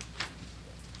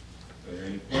 Are there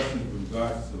any questions with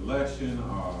regards to selection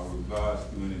or with regards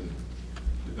to any of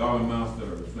the dollar amounts that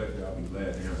are reflected? I'll be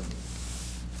glad to answer.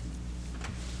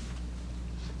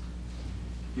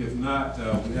 If not,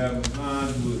 we have Ms.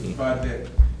 who is the project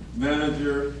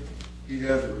manager. He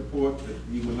has a report that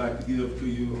he would like to give to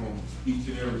you on each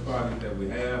and every project that we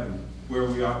have and where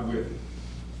we are with it.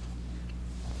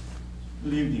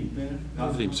 Good evening, Mayor.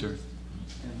 Good evening, sir.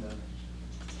 and the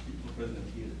President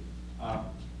here.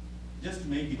 Just to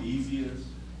make it easier,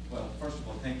 well, first of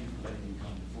all, thank you for letting me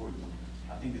come before you.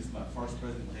 I think this is my first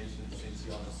presentation since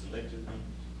y'all selected me,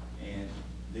 and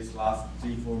this last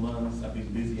 3-4 months, I've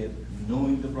been busy at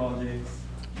knowing the projects,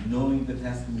 knowing the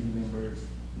task committee members,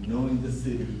 knowing the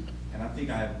city, and I think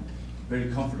I'm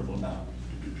very comfortable now.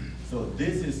 So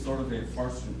this is sort of a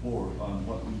first report on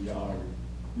what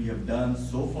we have done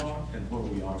so far and where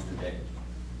we are today.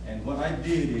 And what I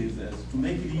did is, to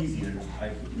make it easier,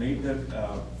 I made the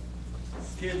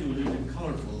schedule a little bit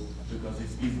colorful because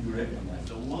it's easy to recognize.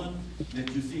 The one that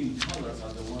you see in colors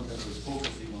are the ones that we're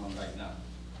focusing on right now.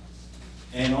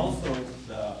 And also,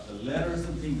 the letters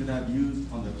and things that I've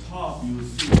used on the top, you will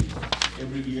see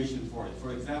abbreviation for it.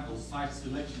 For example, site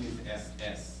selection is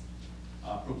SS,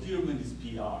 procurement is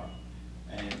PR,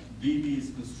 and BB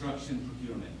is construction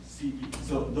procurement, CP.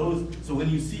 So when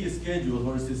you see a schedule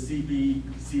where it says CP,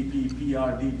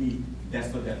 PR, DB,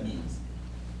 that's what that means.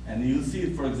 And you'll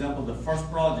see, for example, the first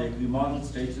project, remodel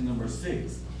station number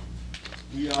 6.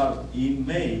 We are in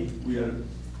May.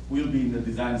 We'll be in the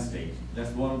design stage.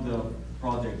 That's one of the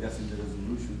projects that's in the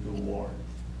resolution to award.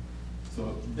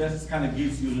 So that kind of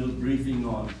gives you a little briefing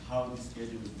on how the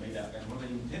schedule is made up. And what I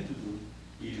intend to do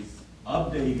is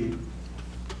update it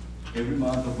every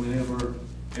month of whenever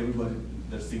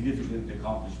the significant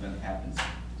accomplishment happens.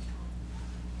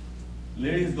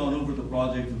 Larry has gone over the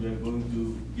project. We are going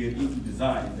to get into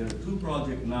design. There are 2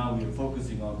 projects now we are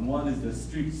focusing on. One is the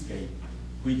streetscape,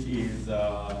 which is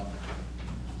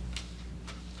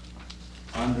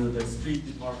under the street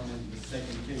department, the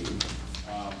second phase.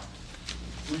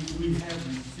 We have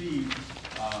received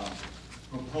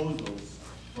proposals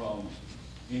from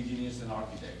engineers and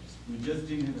architects. We just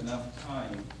didn't have enough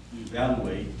time to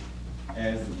evaluate,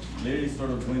 as Larry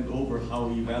sort of went over how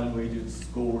we evaluated,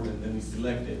 scored, and then we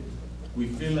selected. We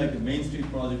feel like the Main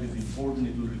Street project is important.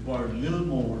 It will require a little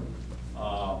more,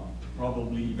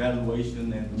 probably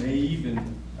evaluation, and may even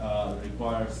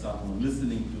require some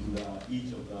listening to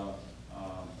each of the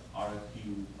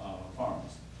RFQ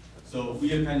farms. So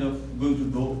we are kind of going to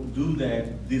go do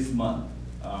that this month,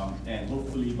 and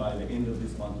hopefully by the end of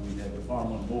this month we'll have a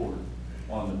farm on board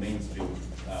on the Main Street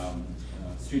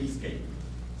streetscape.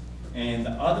 And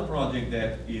the other project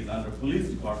that is under police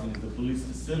department is the police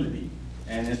facility.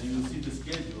 And as you will see the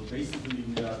schedule, basically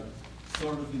we are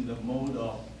sort of in the mode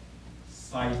of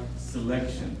site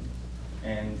selection.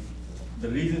 And the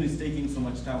reason it's taking so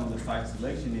much time on the site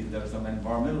selection is there are some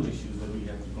environmental issues that we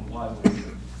have to comply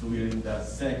with. So we are in the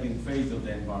second phase of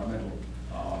the environmental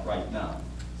right now.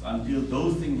 So until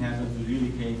those things happen, we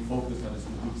really can't focus on a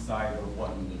specific site or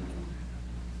what we need to do.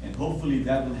 And hopefully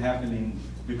that will happen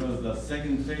because the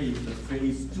second phase, the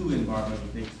phase 2 environmental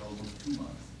takes almost 2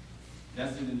 months.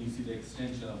 That's when you see the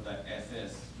extension of the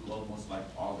SS to almost like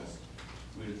August.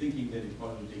 We're thinking that it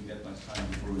probably will take that much time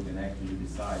before we can actually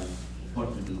decide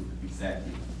what to do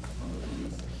exactly on the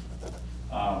police.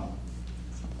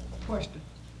 Question.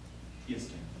 Yes,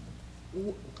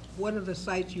 ma'am. What are the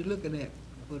sites you're looking at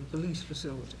for the police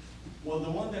facility? Well,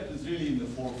 the one that is really in the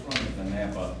forefront is the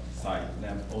Napa site,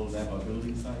 old Napa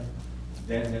building site.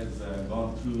 That has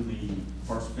gone through the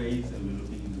first phase, and we're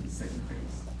looking into the second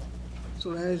phase.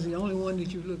 So that is the only one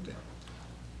that you looked at?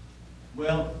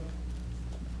 Well,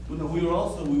 we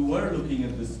were looking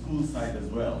at the school site as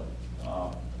well,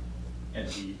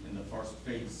 in the first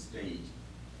phase stage.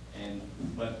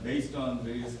 But based on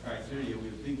various criteria,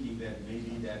 we're thinking that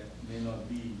maybe that may not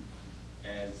be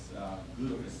as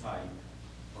good of a site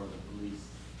for the police.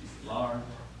 It's large,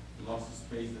 lots of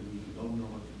space that we don't know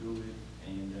what to do with,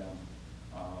 and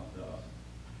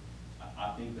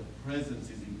I think the presence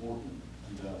is important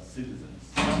to the citizens.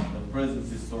 The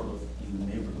presence is sort of in the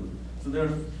neighborhood. So there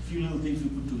are a few little things we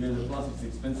put together, plus it's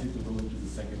expensive to go into the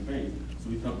second phase. So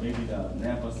we thought maybe the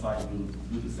Napa site will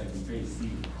do the second phase,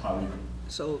 see how it.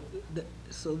 So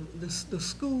the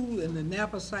school and the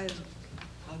Napa site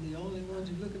are the only ones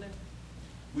you're looking at?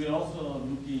 We're also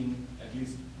looking, at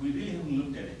least, we really haven't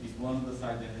looked at it. It's one of the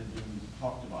sites that has been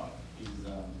talked about. Is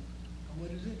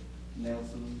What is it?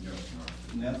 Nelson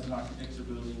Architecture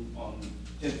Building on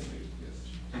 10th Street. Yes,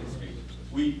 10th Street.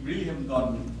 We really haven't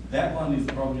gotten, that one is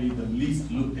probably the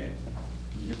least looked at.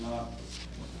 We have not.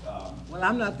 Well,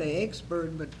 I'm not the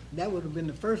expert, but that would have been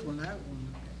the first one I would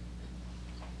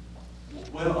look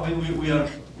at. Well, I mean,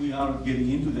 we are getting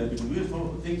into that because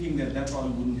we're thinking that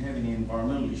probably wouldn't have any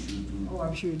environmental issue to. Oh,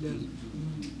 I'm sure it does. To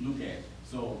look at.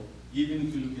 So even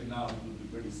if you look at now, it would be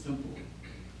pretty simple.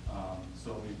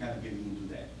 So we're kind of getting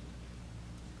into that.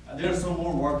 There's some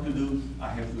more work to do, I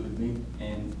have to admit,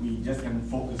 and we just haven't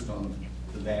focused on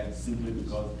that simply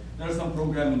because There are some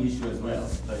programming issue as well,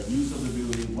 the use of the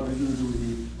building, what are you gonna do with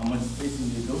it, how much space you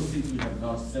need, those things we have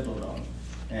not settled on.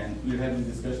 And we're having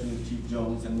discussion with Chief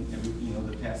Jones and,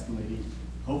 the task committee.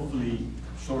 Hopefully,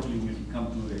 shortly, we'll come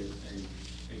to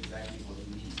exactly what we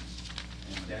need.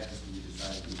 And that is to be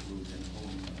decided to approve and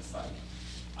hold on the site.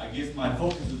 I guess my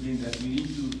focus has been that we need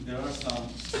to, there are some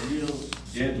real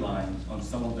deadlines on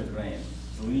some of the grants.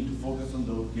 So we need to focus on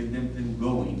those, get them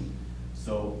going.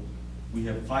 So we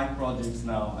have 5 projects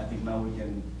now. I think now we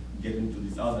can get into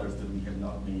these others that we have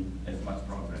not made as much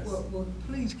progress. Well,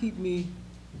 please keep me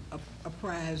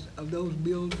apprised of those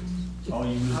buildings. Oh,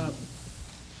 you will?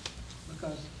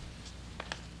 Because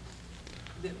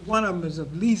one of them is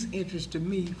of least interest to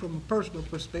me from a personal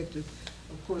perspective.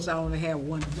 Of course, I only have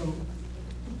one vote,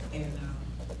 and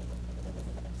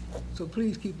so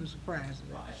please keep us apprised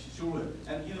of that. Sure,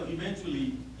 and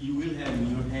eventually you will have in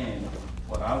your hand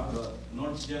what I've got,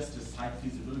 not just a site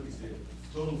feasibility, say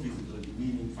total feasibility,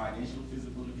 meaning financial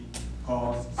feasibility,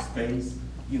 cost, space,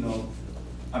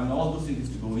 all those things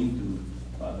to go into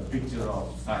the picture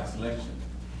of site selection.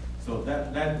 So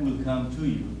that will come to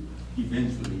you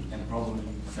eventually, and probably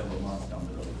several months down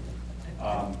the road.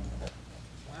 I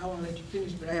want to let you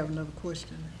finish, but I have another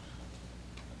question.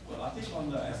 Well, I think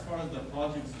as far as the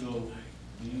projects go,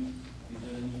 is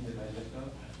there any that I left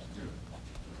out?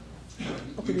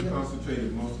 We've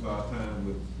concentrated most of our time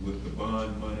with the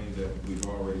bond money that we've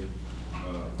already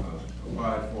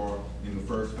applied for in the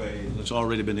first phase. It's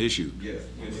already been issued. Yes,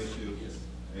 been issued. Yes.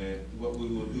 And what we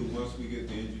will do, once we get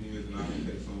the engineers and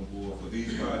architects on board for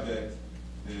these projects,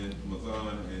 then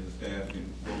Mazan and the staff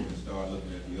can go and start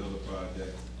looking at the other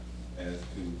projects as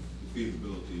to the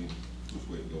feasibility, which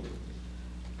way to go with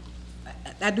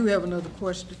it. I do have another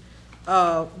question.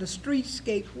 The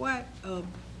streetscape, what,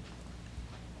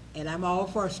 and I'm all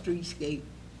for streetscape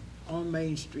on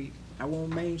Main Street. I want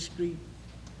Main Street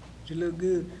to look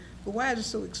good, but why is it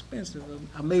so expensive?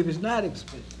 Or maybe it's not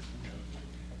expensive.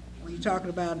 When you're talking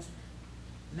about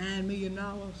 $9 million,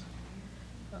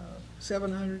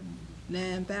 $709,952.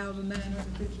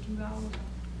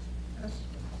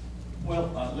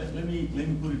 Well, let me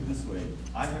put it this way.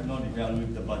 I have not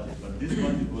evaluated the budget, but this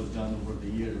budget was done over the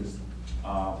years.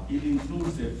 It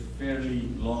includes a fairly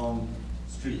long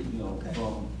street,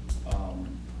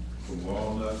 from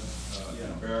Walnut,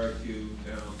 Barricue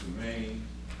down to Main,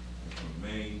 and from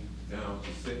Main down to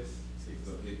 6.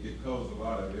 So it covers a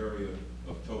lot of area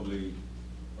of totally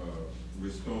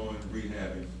restoring,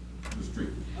 rehabbing the street.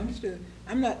 Understood.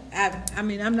 I'm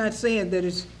not saying that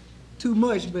it's too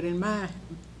much, but in my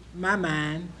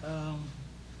mind,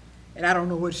 and I don't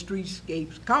know what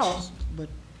streetscapes cost, but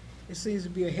it seems to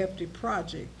be a hefty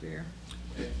project there,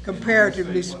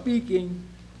 comparatively speaking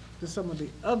to some of the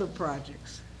other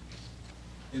projects.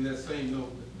 In that same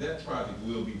note, that project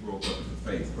will be broke up into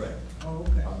phases. correct. Oh,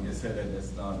 okay. I just said that that's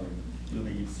done. It'll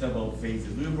be several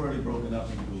phases. We've already broken up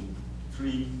into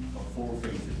 3 or 4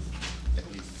 phases at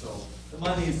least. So the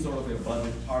money is sort of a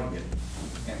budget target,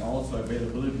 and also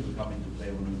availability will come into play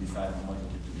when we decide how much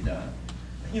of it to be done.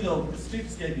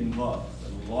 Streetscape involves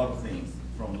a lot of things,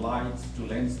 from lights to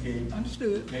landscape.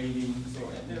 Understood. To paving, so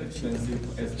they're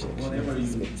expensive as whatever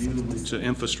you deal with. To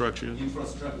infrastructure.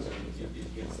 Infrastructure,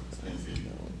 it gets expensive.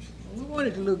 We want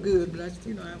it to look good, but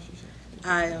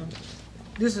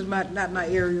this is not my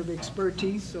area of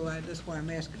expertise, so that's why I'm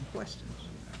asking questions.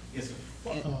 Yes, sir.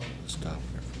 Stop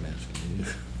her from asking.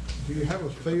 Do you have a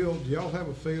feel, do y'all have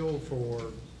a feel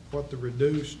for what the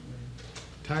reduced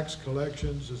tax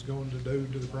collections is going to do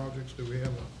to the projects? Do we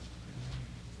have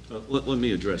a? Let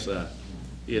me address that.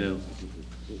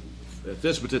 At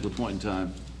this particular point in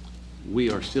time, we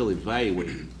are still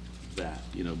evaluating that,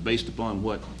 based upon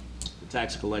what the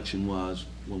tax collection was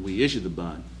when we issued the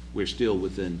bond. We're still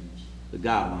within the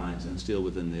guidelines and still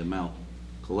within the amount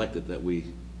collected that we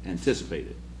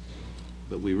anticipated.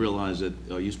 But we realize that,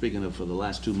 are you speaking of for the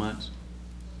last 2 months?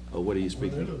 Or what are you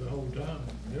speaking Nearly of? the whole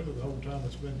time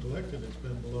it's been collected, it's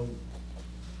been below.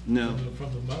 No.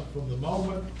 From the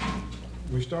moment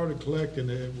we started collecting,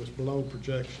 it was below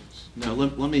projections. Now,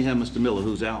 let me have Mr. Miller,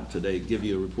 who's out today, give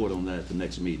you a report on that at the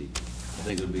next meeting. I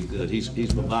think it would be good. He's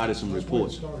provided some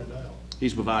reports. That's when it started out.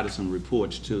 He's provided some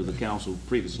reports to the council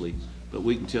previously, but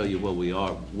we can tell you where we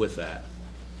are with that.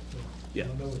 Yeah. I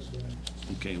know it's been.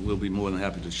 Okay, we'll be more than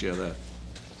happy to share that.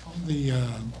 On the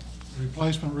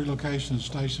replacement relocation of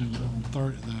stations on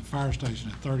the fire station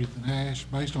at 30th and Ash,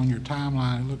 based on your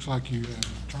timeline, it looks like you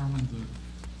have determined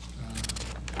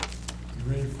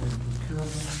you're ready for the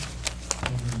procurement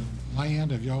of the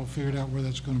land. Have y'all figured out where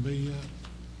that's going to be yet?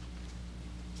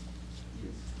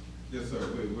 Yes, sir.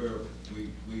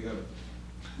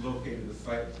 located a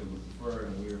site that was preferred,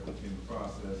 and we're in the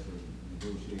process of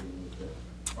negotiating with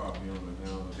that property owner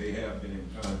now. They have been in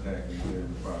contact, and we're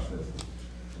in the process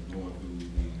of going through the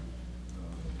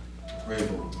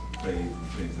appraisal phase and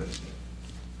things like that.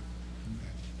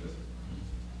 Yes, sir.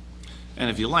 And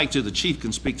if you like to, the chief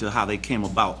can speak to how they came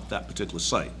about that particular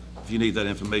site. If you need that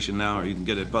information now, or you can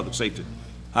get it at public safety.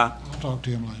 Huh? I'll talk to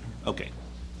him later. Okay.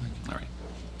 All right.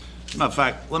 Matter of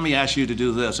fact, let me ask you to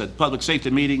do this. At public safety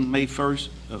meeting, May 1st,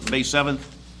 May 7th,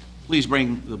 please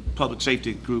bring the public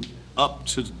safety group up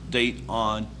to date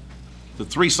on the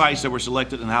 3 sites that were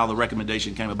selected and how the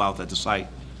recommendation came about that the site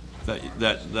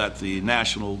that the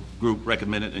national group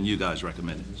recommended and you guys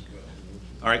recommended.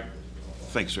 All right?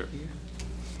 Thanks, sir.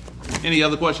 Any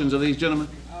other questions of these gentlemen?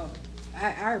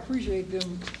 I appreciate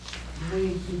them, the way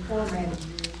they formatted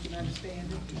it, you can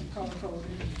understand it, color coded,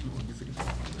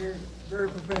 very, very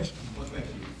professional. Well, thank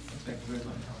you. Thank you very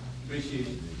much. Appreciate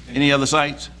it. Any other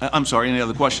sites? I'm sorry, any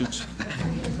other questions?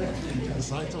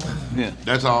 Yeah,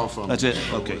 That's all from. that's it,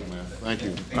 okay. Thank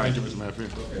you. Thank you, Mr. Matthew.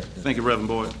 Thank you, Reverend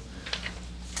Boyd.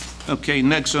 Okay,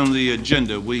 next on the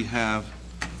agenda, we have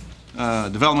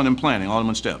Development and Planning,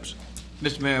 Alderman Steps.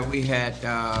 Mr. Mayor, we had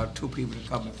 2 people to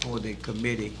come before the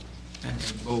committee, and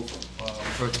they both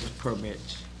purchased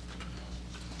permits.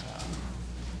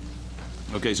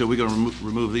 Okay, so we're going to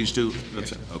remove these 2?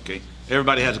 That's it. Okay.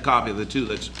 Everybody has a copy of the 2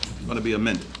 that's going to be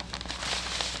amended.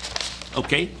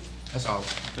 Okay? That's all.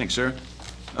 Thanks, sir.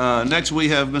 Next, we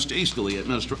have Mr. Easterly,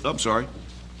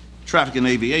 Traffic and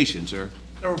Aviation, sir.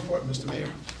 No report, Mr. Mayor.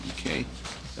 Okay.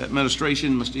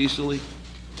 Administration, Mr. Easterly.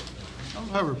 I don't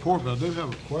have a report, but I do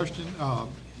have a question.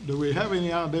 Do we have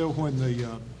any idea when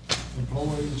the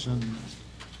employees and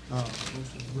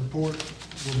report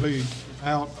will be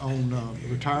out on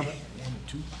retirement?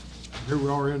 Here we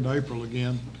are into April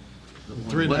again.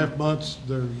 3.5 months,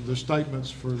 the statements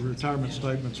for retirement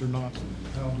statements are not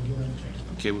out again.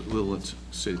 Okay, we'll let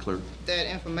City Clerk. That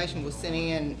information was sent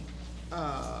in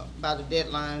by the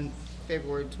deadline,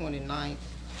 February 29th,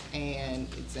 and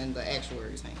it's in the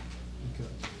actuary's hand. Okay.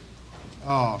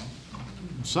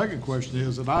 Second question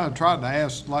is that I had tried to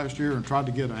ask last year and tried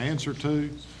to get an answer to.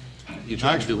 You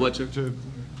tried to do what, sir? To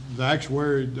the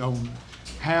actuary on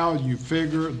how you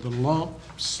figure the lump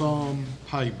sum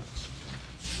payments.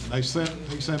 He sent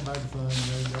back the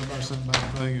thing, and everybody sent back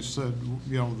the thing, and said,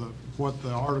 you know, what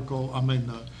the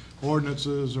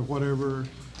ordinances or whatever,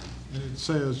 and it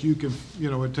says you can,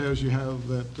 you know, it tells you how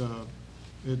that,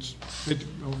 it's 50,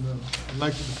 on the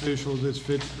elected officials, it's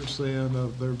 50%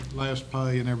 of their last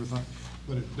pay and everything.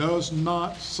 But it does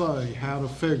not say how to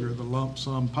figure the lump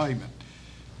sum payment.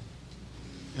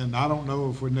 And I don't know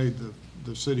if we need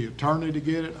the city attorney to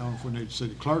get it, I don't know if we need the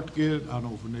city clerk to get it, I don't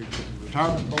know if we need the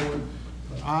retirement board,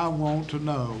 but I want to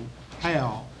know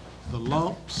how the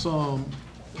lump sum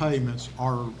payments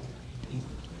are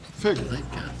figured.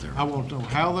 I want to know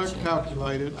how they're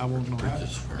calculated, I want to know how,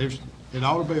 it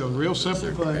ought to be a real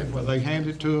simple thing, where they hand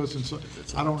it to us, and so,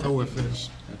 I don't know if the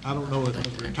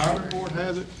retirement board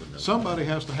has it. Somebody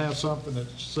has to have something that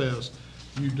says,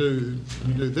 you do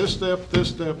this step, this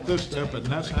step, this step, and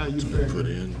that's how you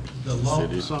figure the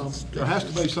lump sum. There has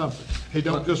to be something. He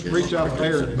don't just reach out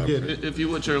there and get it. If you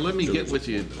would, sir, let me get with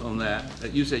you on that.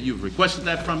 You said you've requested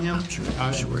that from him?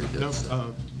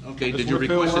 Okay, did you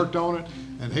request it? Phil worked on it,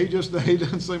 and he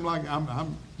doesn't seem like,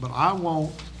 but I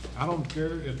don't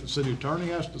care if the city attorney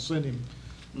has to send him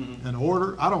an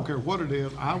order. I don't care what it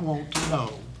is. I want to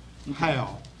know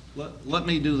how. Let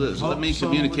me do this. Let me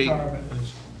communicate.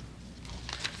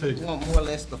 You want more or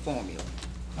less the formula.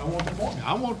 I want the formula.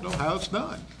 I want to know how it's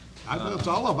done. That's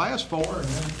all I've asked for, and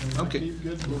then Okay. keep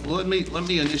getting. Well, let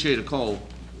me initiate a call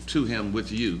to him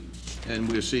with you, and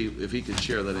we'll see if he can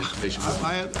share that information with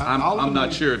me. I'm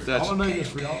not sure if that's. All I need is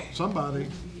for y'all, somebody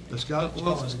that's got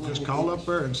authority, just call up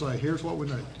there and say, here's what we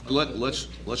need.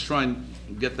 Let's try and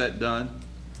get that done.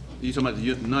 You're talking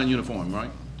about the non-uniform, right?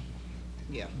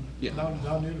 Yeah. Yeah.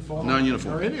 Non-uniform.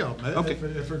 Non-uniform. Or any of them. Okay.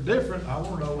 If they're different, I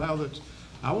want to know how that's,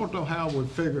 I want to know how we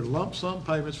figure lump sum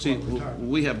payments for See, retirement.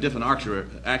 we have different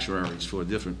actuaries for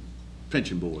different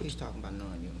pension He's boards. talking about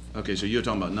non-uniform, Okay, so you're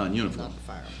talking about non-uniform. not the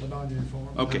fire. The non-uniform.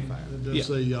 Okay. Does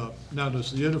now,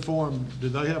 does the uniform, do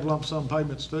they have lump sum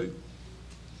payments too?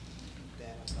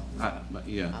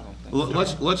 Yeah. I don't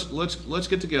think Let's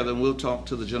get together and we'll talk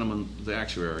to the gentleman, the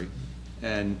actuary,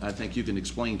 and I think you can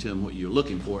explain to him what you're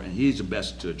looking for, and he's the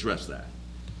best to address that.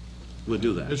 We'll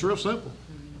do that. It's real simple.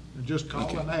 Just call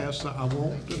and ask, I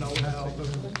want to know how the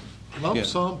Yeah. lump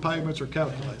sum payments are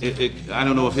calculated. I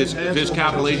don't know if his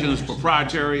calculation is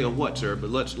proprietary or what, sir, but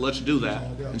let's do that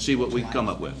and see what we can come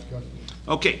up with.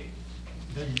 Okay,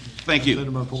 thank you. Send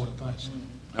them a report, thanks.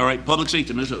 All right, public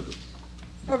safety, Ms. Hooker.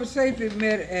 Public safety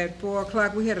met at 4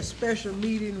 o'clock. We had a special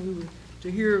meeting. We were to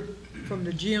hear from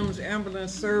the GM's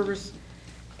ambulance service.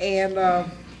 And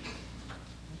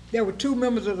there were 2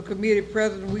 members of the committee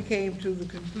present. We came to the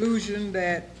conclusion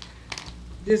that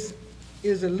this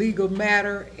is a legal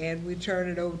matter, and we turn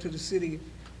it over to the city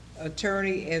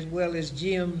attorney as well as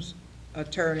Jim's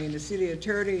attorney. And the city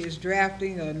attorney is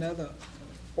drafting another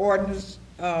ordinance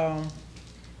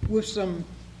with some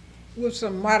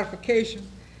modification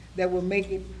that will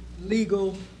make it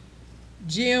legal.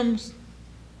 Jim's,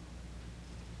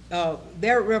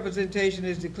 their representation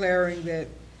is declaring that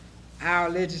our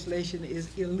legislation is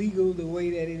illegal the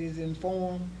way that it is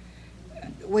informed,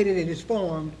 the way that it is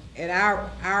formed, and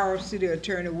our city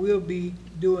attorney will be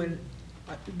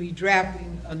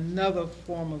drafting another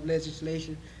form of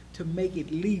legislation to make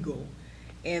it legal.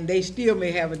 And they still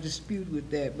may have a dispute with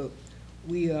that, but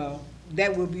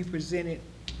that will be presented,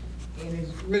 and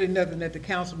it's really nothing that the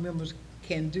council members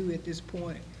can do at this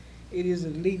point. It is a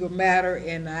legal matter,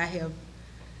 and I have,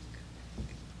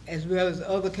 as well as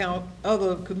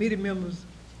other committee members,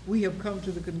 we have come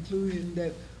to the conclusion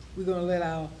that we're gonna let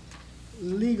our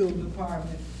legal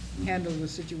department handle the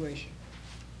situation.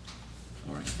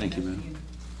 All right, thank you, ma'am.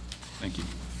 Thank you.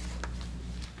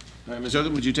 All right, Ms. Hooker,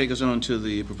 would you take us on to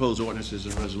the proposed ordinances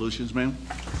and resolutions, ma'am?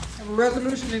 Have a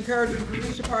resolution encouraging the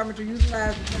police department to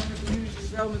utilize the Family Community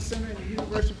Development Center in the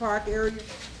University Park area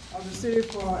of the city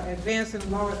for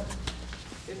advancing law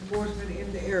enforcement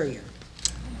in the area.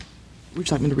 Would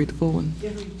you like me to read the full one?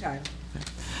 Yes, read the title.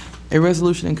 A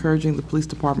resolution encouraging the police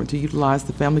department to utilize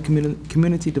the Family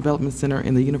Community Development Center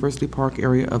in the University Park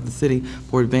area of the city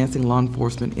for advancing law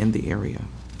enforcement in the area.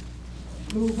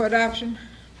 Move for adoption.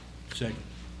 Second.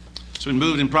 It's been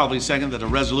moved and probably second that a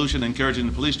resolution encouraging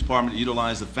the police department to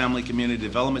utilize the Family Community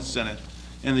Development Center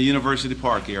in the University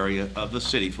Park area of the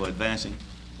city for advancing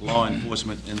law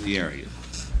enforcement in the area.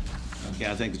 Okay,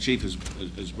 I think the chief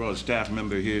has brought a staff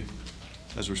member here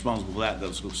that's responsible for that,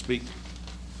 that's going to speak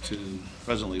to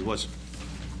presently what's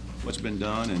been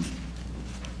done and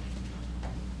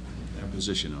their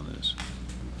position on this.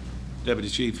 Deputy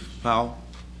Chief Powell?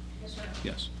 Yes, sir.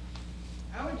 Yes.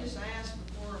 I would just ask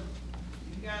before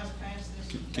you guys pass this.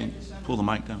 Can you pull the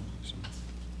mic down?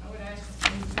 I would ask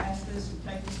that you pass this and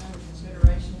take this under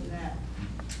consideration that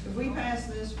if we pass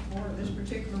this for this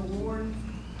particular ward,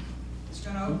 it's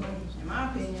gonna open, in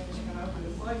my opinion, it's gonna open the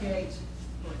floodgates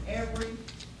for every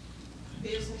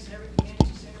business, every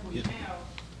community center we have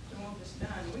to want this done.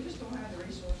 We just don't have the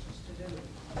resources to do it.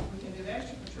 We can do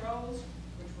extra patrols,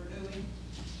 which we're doing.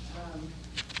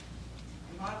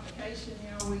 In modification,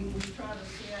 we try to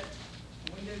set,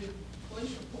 we do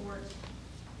police reports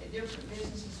at different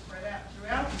businesses spread out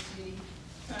throughout the city,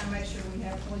 trying to make sure we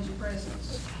have police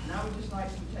presence. And I would just like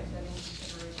to take that into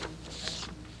consideration.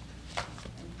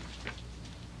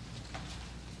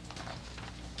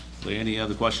 Any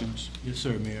other questions? Yes,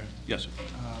 sir, Mayor. Yes, sir.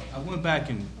 I went back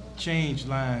and changed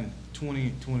line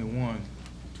 20, 21,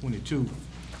 22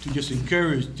 to just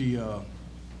encourage the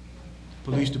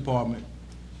police department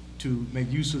to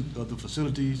make use of the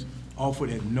facilities offered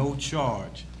at no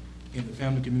charge in the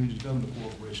Family Community Development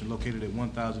Corporation located at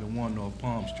 1001 North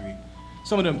Palm Street.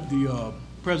 Some of them, the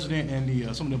president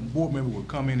and some of the board members were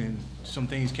coming and some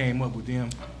things came up with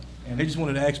them. And they just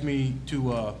wanted to ask me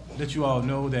to let you all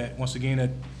know that, once again,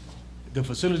 that the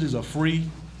facilities are free.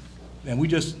 And we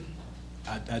just,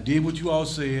 I did what you all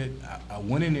said. I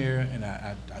went in there and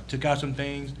I took out some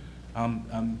things.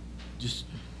 I'm just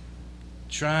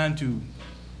trying to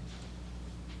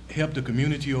help the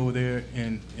community over there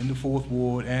in the 4th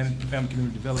Ward and the Family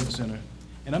Community Development Center.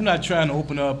 And I'm not trying to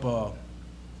open up,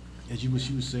 as she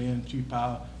was saying, Chief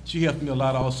Powell, she helped me a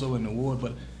lot also in the ward,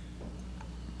 but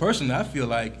personally, I feel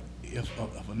like if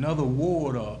another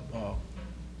ward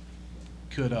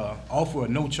could offer a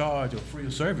no charge or free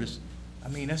of service, I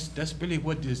mean, that's really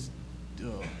what this,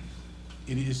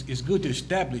 it's good to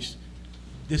establish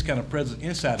this kind of presence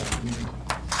inside the community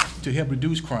to help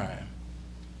reduce crime.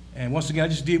 And once again, I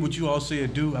just did what you all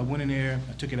said do. I went in there,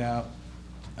 I took it out.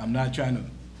 I'm not trying to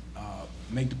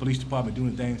make the police department do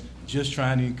anything, just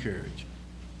trying to encourage.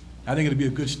 I think it'll be a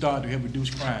good start to help reduce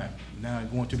crime now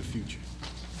going to the future.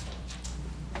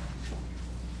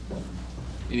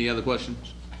 Any other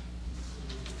questions?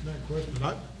 No question.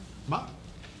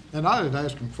 And I had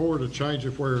asked him before to change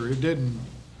it where it didn't,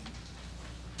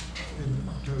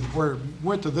 where it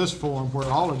went to this form, where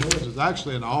all it is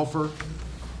actually an offer.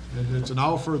 And it's an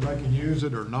offer, they can use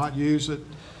it or not use it.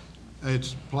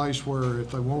 It's a place where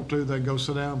if they want to, they can go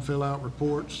sit down and fill out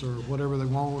reports or whatever they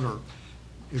want, or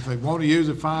if they want to use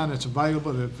it, fine, it's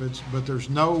available. But there's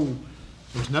no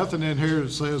There's nothing in here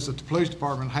that says that the police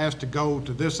department has to go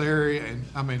to this area and,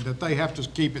 I mean, that they have to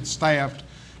keep it staffed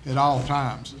at all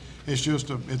times. It's just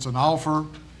it's an offer,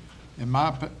 and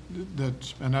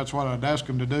that's what I'd ask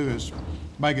them to do, is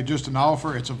make it just an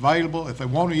offer. It's available. If they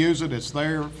want to use it, it's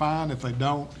there, fine. If they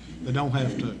don't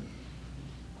have to.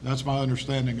 That's my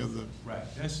understanding of the. Right,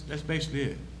 that's basically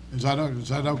it. Is that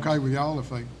okay with y'all if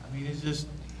they? I mean, it's just.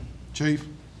 Chief?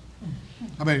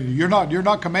 I mean, you're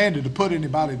not commanded to put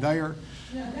anybody there.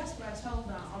 No, that's what I told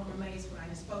Alderman Mays when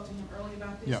I spoke to him earlier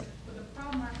about this. Yeah. But the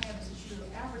problem I have is that you're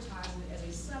advertising it as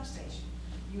a substation.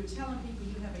 You were telling people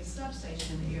you have a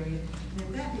substation in the area, and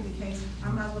if that be the case, I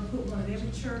might as well put one at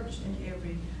every church and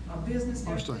every business,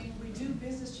 everything. We do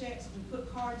business checks, we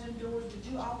put cards in doors, we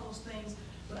do all those things,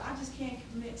 but I just can't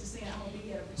commit to saying I'm gonna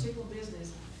be at a particular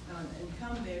business and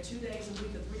come there 2 days a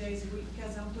week or 3 days a week,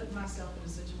 because I'm putting myself in a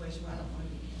situation where I don't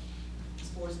wanna be in the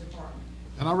sports department.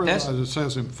 And I realize it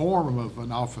says in form of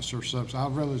an officer substation. I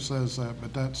really says that,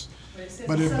 but that's. But it says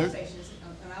but a if there- substation,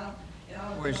 and I don't.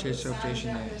 Where it says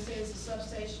substation It there? says a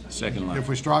substation. Second line. If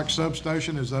we strike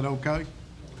substation, is that okay?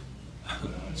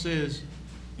 It says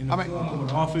in the I mean- form of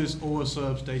an office or a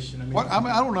substation.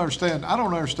 I don't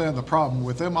understand the problem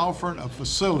with them offering a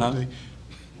facility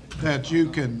that you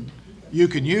can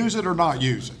use it or not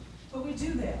use it. But we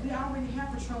do that. We already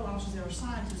have patrol officers that are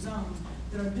assigned to zones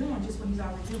that are doing just what he's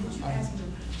already doing. But you're asking to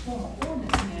form an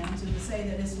ordinance now to say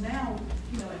that it's now,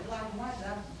 in black and white,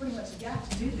 that I've pretty much got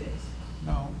to do this.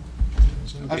 No.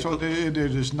 That's what, it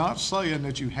is not saying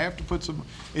that you have to put some,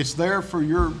 it's there for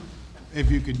if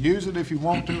you can use it if you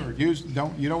want to, or you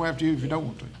don't have to use it if you don't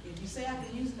want to. If you say I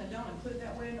can use it, I don't, and put it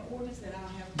that way in the ordinance, then I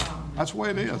don't have a problem. That's the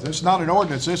way it is. It's not an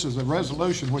ordinance, this is a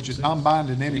resolution, which is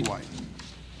non-binding anyway.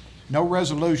 No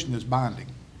resolution is binding.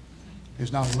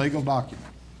 It's not a legal document.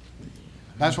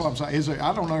 That's what I'm saying.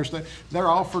 I don't understand. They're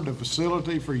offered the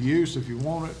facility for use if you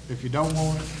want it. If you don't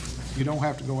want it, you don't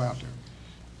have to go out there.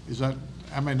 Is that,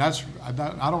 I mean, I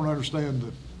don't understand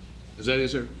the. Is that it,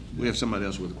 sir? We have somebody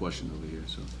else with a question over here,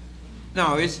 so.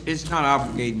 No, it's not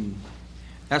obligating.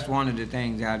 That's one of the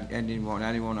things I didn't want.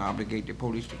 I didn't want to obligate the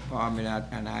police department,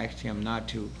 and I asked him not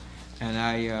to. And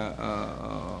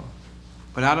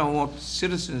but I don't want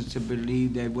citizens to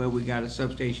believe that, well, we got a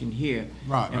substation here.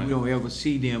 Right. And we don't ever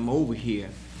see them over here.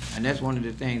 And that's one of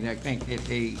the things I think that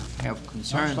they have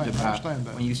concerns I about. understand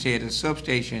that. When you say at a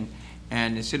substation,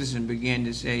 and the citizens begin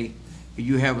to say,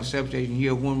 you have a substation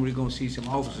here, when are we gonna see some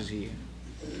officers here?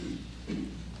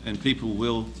 And people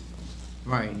will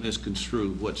Right.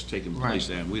 misconstrue what's taking place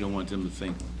there, and we don't want them to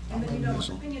think. And then, the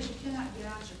thing is, you cannot get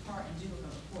out your car and do a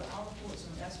report. All reports,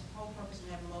 that's the whole purpose of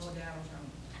having a mobile data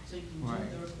terminal, so you can do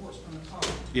the reports from the car.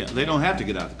 Yeah, they don't have to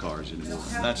get out the cars anymore. They don't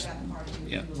have That's, to get out the car to do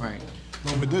yeah. it. Right.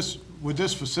 Well, would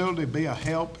this facility be a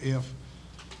help if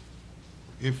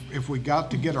we got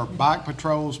to get our bike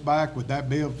patrols back? Would that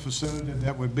be a facility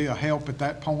that would be a help at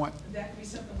that point? That could be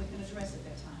something we can address at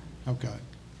that time. Okay.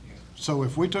 So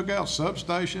if we took out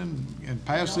substation and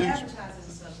passed Don't these, advertise as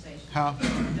a substation. how?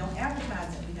 Don't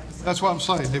advertise that we have a substation. That's what I'm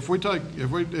saying. If we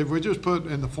just put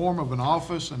in the form of an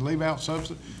office and leave out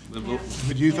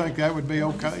would you think that would be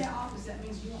When you okay? say office, that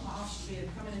means you want my office to be able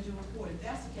to come in and do a report. If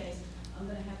that's the case, I'm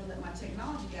gonna have to let my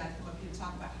technology guy come up here and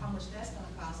talk about how much that's gonna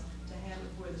cost to have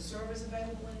it where the server's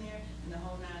available in there and the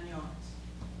whole 9 yards.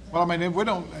 Well, I mean, if we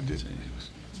don't,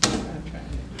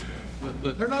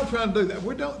 they're not trying to do that.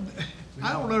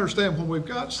 I don't understand when we've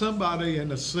got somebody in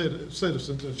the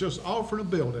citizens that's just offering a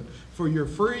building for your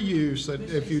free use, that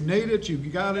if you need it, you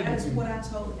got it. That's what I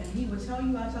told, and he would tell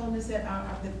you, I told him this at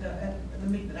the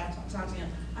meeting that I talked to him.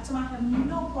 I told him I have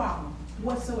no problem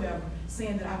whatsoever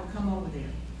saying that I would come over there.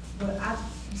 But I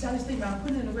just think about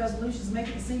putting in the resolutions,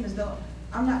 making it seem as though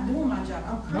I'm not doing my job.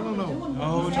 I'm currently doing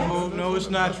what he's asking. No, it's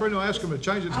not. That's why I ask him to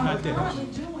change it to I'm not that. currently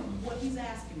doing what he's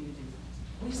asking me to do.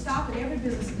 We stop at every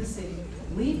business in the city,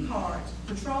 leave cards,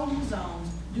 patrol the zones,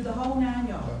 do the whole 9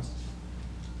 yards.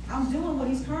 I'm doing what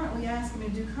he's currently asking me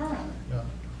to do currently. Yeah.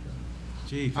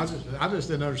 Chief, I just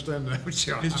didn't understand that. it's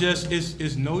just,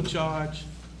 it's no charge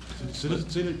to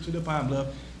the Pine Bluff.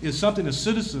 It's something the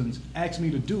citizens ask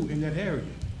me to do in that area.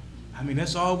 I mean,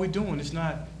 that's all we're doing. It's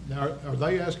not. Now, are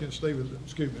they asking, Steve,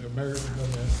 excuse me, Mayor,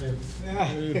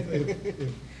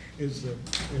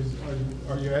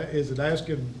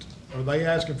 are they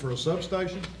asking for a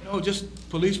substation? No, just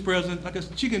police presence. Like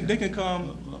they can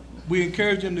come. We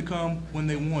encourage them to come when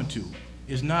they want to.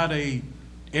 It's not a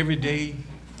everyday.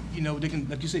 They can,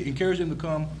 like you say, encourage them to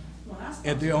come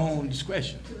at their own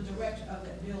discretion. To the director of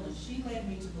that building, she led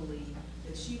me to believe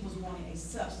that she was wanting a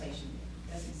substation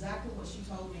there. That's exactly what she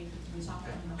told me when we talked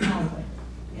about in the hallway.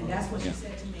 And that's what she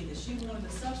said to me, that she wanted a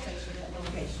substation at that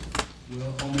location.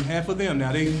 Well, on behalf of them,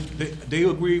 now, they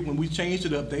agreed, when we changed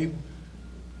it up, they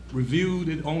reviewed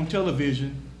it on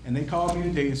television, and they called me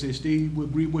today and said, Steve, we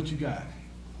agree with what you got.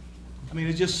 I mean,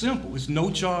 it's just simple. It's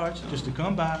no charge, just to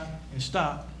come by and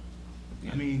stop.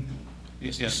 I mean,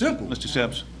 it's simple. Mr.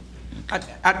 Steps?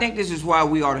 I think this is why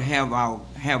we ought to have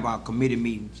our committee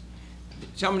meetings.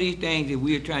 Some of these things that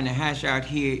we are trying to hash out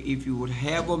here, if you would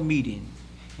have a meeting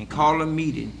and call a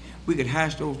meeting, we could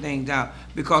hash those things out.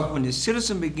 Because when the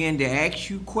citizen begin to ask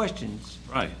you questions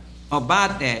Right.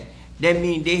 about that, that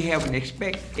means they have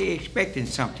they're expecting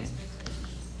something.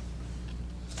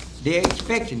 They're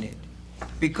expecting it.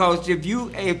 Because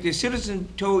if the citizen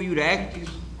told you to ask this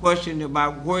question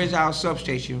about where is our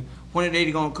substation, when are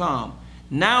they gonna come?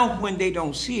 Now, when they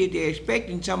don't see it, they're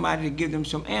expecting somebody to give them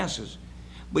some answers.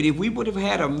 But if we would have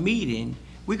had a meeting,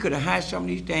 we could have hashed some of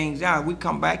these things out. We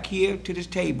come back here to this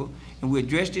table and we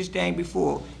addressed this thing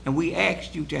before, and we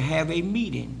asked you to have a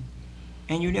meeting.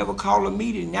 And you never call a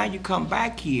meeting. Now you come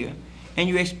back here and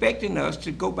you're expecting us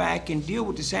to go back and deal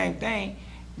with the same thing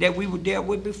that we were dealt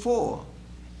with before.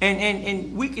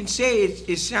 And we can say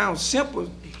it sounds simple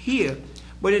here,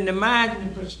 but in the mind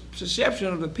and perception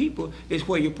of the people is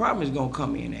where your problem is gonna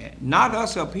come in at. Not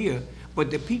us up here,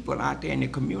 but the people out there in the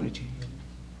community.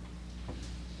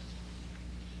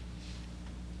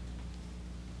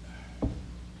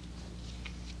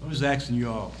 I'm just asking you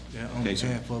all, on Okay, sir.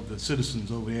 behalf of the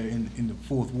citizens over there in the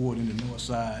 4th Ward in the north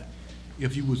side,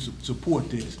 if you would support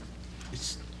this.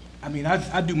 I mean,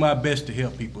 I do my best to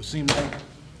help people. It seems like,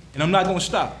 and I'm not gonna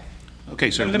stop.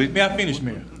 Okay, sir. May I finish,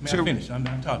 Mayor? May Sir, I finish? I'm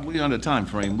talking. We're under time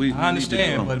frame. I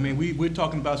understand, but I mean, we're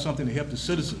talking about something to help the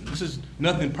citizens. This is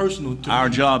nothing personal to Our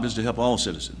me. job is to help all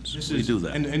citizens. This We is- do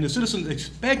that. And the citizens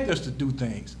expect us to do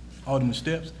things, Alderman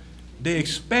Steps. They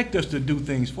expect us to do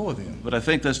things for them. But I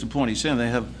think that's the point he's saying.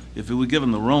 If we give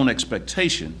them the wrong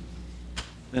expectation,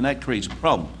 then that creates a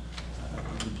problem.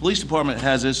 The police department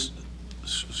has its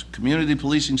community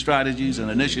policing strategies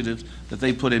and initiatives that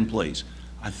they put in place.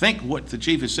 I think what the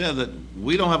chief has said, that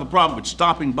we don't have a problem with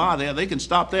stopping by there. They can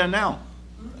stop there now.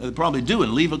 They probably do,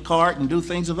 and leave a cart and do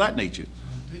things of that nature.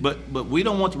 But we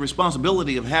don't want the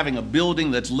responsibility of having a building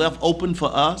that's left open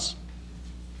for us.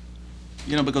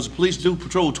 You know, because the police do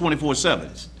patrol 24/7.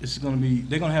 It's gonna be,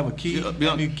 they're gonna have a key.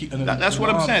 That's what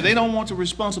I'm saying. They don't want the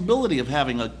responsibility of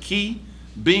having a key,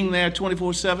 being there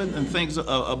 24/7, and things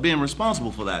of being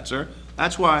responsible for that, sir.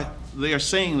 That's why they are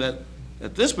saying that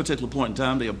at this particular point in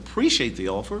time, they appreciate the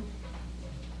offer.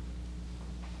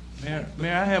 Mayor,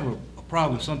 I have a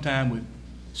problem sometime with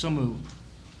some of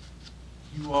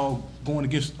you all going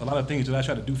against a lot of things that I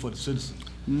try to do for the citizens.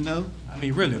 No. I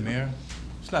mean, really, Mayor,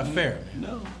 it's not fair, man.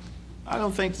 No. I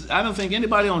don't think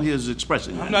anybody on here is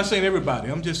expressing that. I'm not saying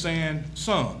everybody, I'm just saying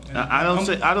some. And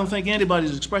I don't think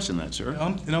anybody's expressing that, sir.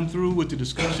 And I'm through with the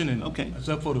discussion, and Okay. it's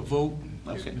up for the vote.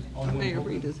 Okay. Mayor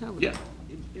Reedus, Yeah.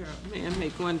 may I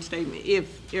make one statement?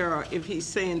 If he's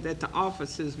saying that the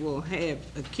officers will have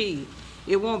a key,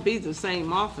 it won't be the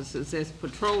same officers that's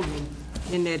patrolling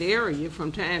in that area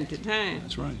from time to time.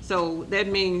 That's right. So that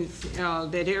means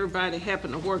that everybody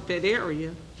happen to work that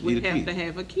area would Need a have key. to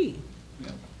have a key.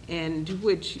 Yeah. And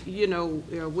which,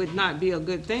 would not be a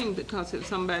good thing, because if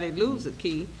somebody lose a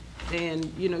key, then,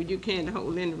 you can't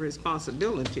hold any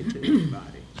responsibility to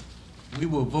anybody. We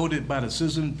were voted by the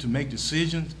citizen to make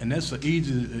decisions, and that's an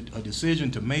easy a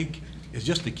decision to make. It's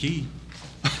just the key.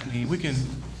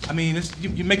 I mean,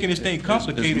 you're making this thing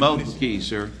complicated. It's multiple keys,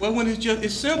 sir. Well, when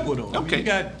it's simple though. Okay. You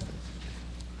got,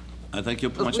 I think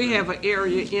your Because point's we fair. have an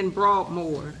area in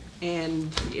Broadmoor,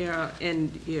 and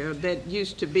that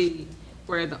used to be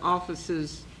where the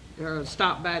officers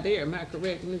stopped by there. Am I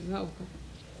correct, Mrs. Holcomb?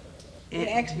 They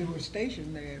actually were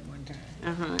stationed there at one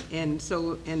time.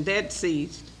 And that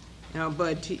ceased.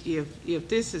 But if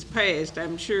this is passed,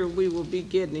 I'm sure we will be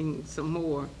getting some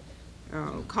more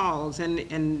calls. And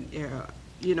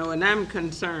I'm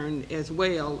concerned as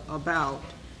well about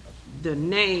the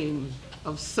name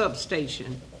of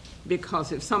substation,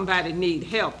 because if somebody need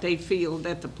help, they feel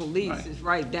that the police is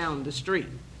right down the street.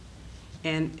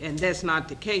 And that's not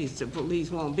the case. The police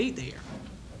won't be there.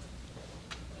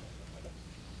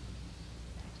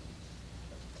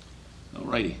 All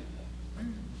righty.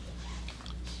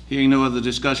 Hearing no other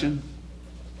discussion,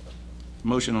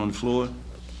 motion on the floor.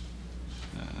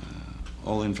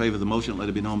 All in favor of the motion, let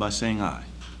it be known by saying aye.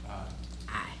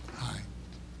 Aye.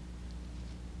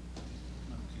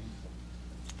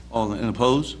 All in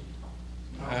opposed?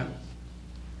 Aye.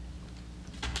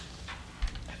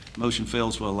 Motion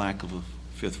fails for a lack of a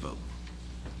fifth vote.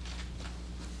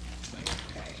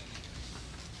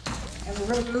 And a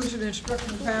resolution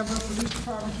instructing the Fayetteville Police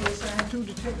Department to assign 2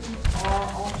 detectives or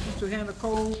officers to handle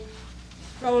code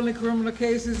felony criminal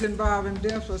cases involving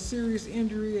death or serious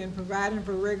injury and providing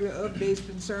for regular updates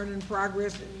concerning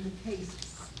progress in the cases.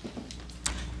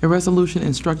 A resolution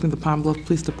instructing the Pine Bluff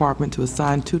Police Department to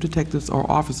assign 2 detectives or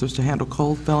officers to handle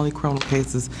cold felony criminal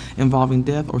cases involving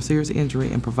death or serious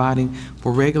injury and providing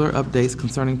for regular updates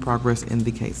concerning progress in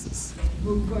the cases.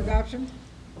 Move for adoption.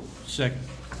 Second.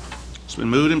 It's been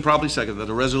moved and probably seconded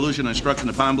that a resolution instructing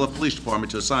the Pine Bluff Police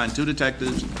Department to assign 2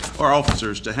 detectives or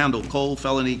officers to handle cold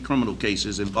felony criminal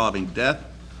cases involving death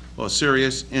or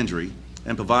serious injury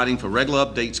and providing for regular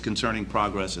updates concerning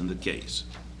progress in the case.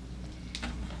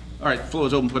 All right, the floor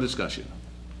is open for discussion.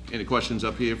 Any questions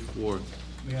up here for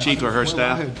Chief or her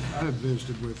staff? I had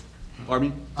visited with, Pardon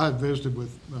me? I had visited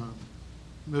with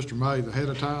Mr. May ahead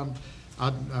of time.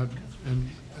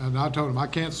 And I told him I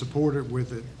can't support it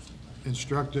with it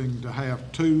instructing to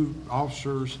have 2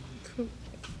 officers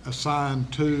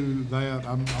assigned to that.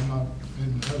 I'm not,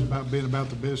 and it's about being about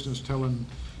the business, telling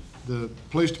the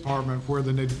police department where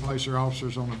they need to place their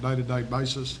officers on a day-to-day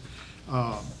basis.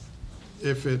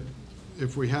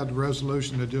 If we had the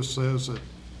resolution that just says that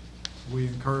we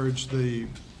encourage the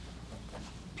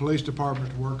police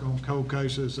department to work on cold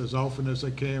cases as often as they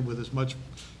can with as much,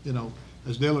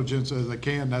 as diligence as they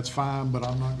can, that's fine, but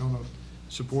I'm not going to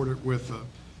support it with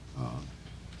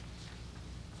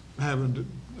having to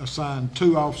assign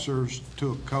 2 officers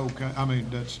to a cold case. I mean,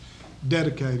 that's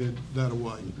dedicated that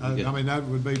way. I mean, that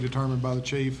would be determined by the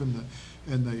chief and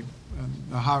the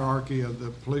hierarchy of the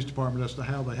police department as to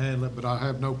how they handle it, but I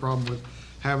have no problem with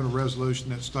having a resolution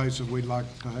that states that we'd like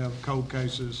to have cold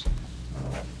cases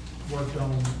worked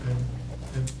on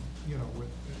and with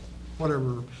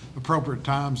whatever appropriate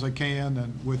times they can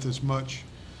and with as much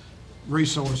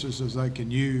resources as they can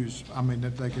use, I mean,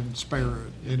 that they can spare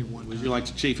anyone. Would you like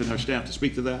the chief and her staff to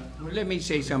speak to that? Well, let me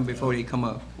say something before they come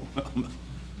up.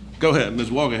 Go ahead. Ms.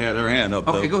 Walker had her hand up,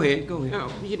 though. Okay, go ahead.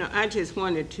 No, I just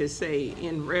wanted to say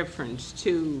in reference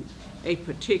to a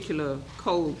particular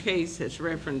cold case that's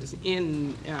referenced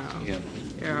in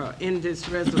this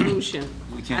resolution.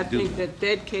 We can't do that. I think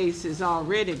that case is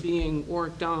already being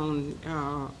worked on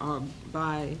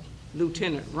by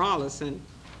Lieutenant Rollison,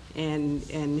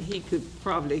 and he could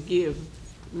probably give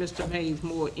Mr. Mays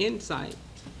more insight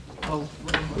of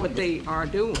what they are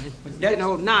doing.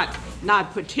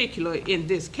 Not particular in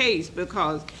this case,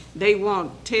 because they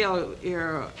won't tell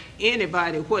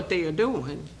anybody what they are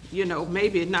doing.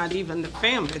 Maybe not even the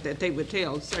family that they would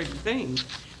tell certain things,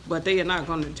 but they are not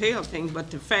going to tell things.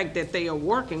 But the fact that they are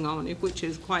working on it, which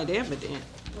is quite evident.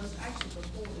 Was actually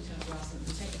before Lieutenant Rollison,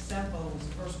 Detective Sappho was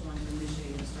the first one to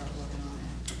initiate and start working on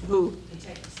that. Who?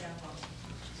 Detective Sappho.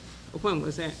 When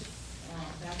was that?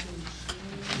 Back in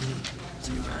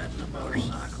He riding a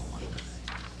motorcycle one day.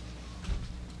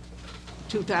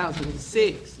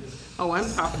 2006. Oh,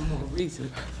 I'm talking more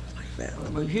recent.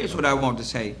 But here's what I want to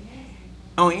say.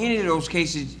 On any of those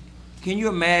cases, can you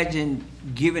imagine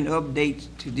giving updates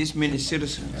to this many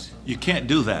citizens? You can't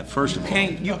do that, first of all.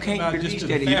 You can't Not release just to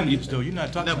that. the families, though. You're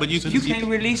not talking No, but about You can't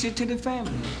release it to the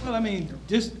family. Well, I mean,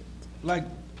 just like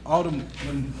Alderman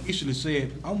initially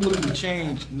said, I'm willing to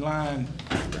change line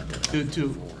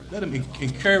to let them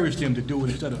encourage them to do it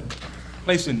instead of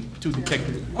placing 2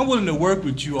 detectives. I'm willing to work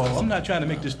with you all. I'm not trying to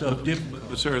make this stuff different.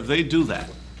 But sir, they do that.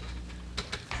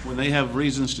 When they have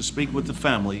reasons to speak with the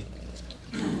family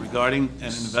regarding an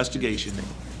investigation,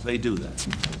 they do that.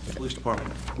 The police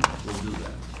department will do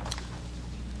that.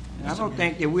 And I don't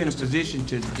think that we're in a position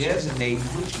to designate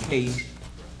which case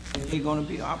that they're gonna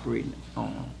be operating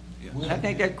on. I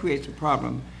think that creates a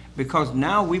problem, because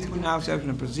now we're putting ourselves in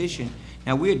a position,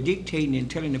 now we're dictating and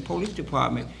telling the police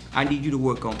department, I need you to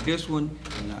work on this one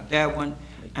and not that one,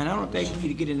 and I don't think we need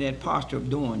to get in that posture of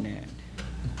doing that.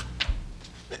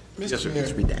 Yes, sir.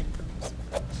 Mr. Mayor,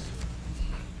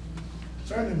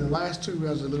 certainly the last 2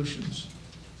 resolutions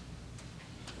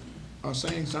are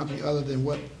saying something other than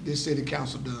what this city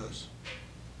council does.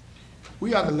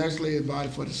 We are the legislative body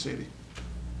for the city.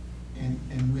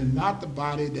 And we're not the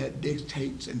body that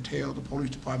dictates and tells the police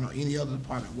department or any other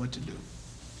department what to do.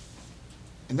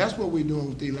 And that's what we're doing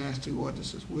with these last 2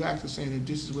 ordinances. We're actually saying that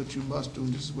this is what you must do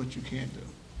and this is what you can't do.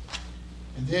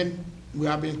 And then we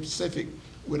are being specific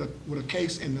with a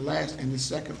case in the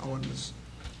second ordinance.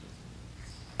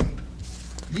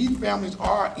 These families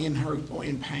are in hurt or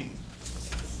in pain.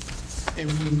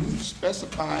 And when you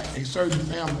specify a certain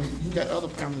family, you got other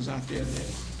families out there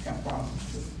that have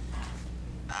problems too.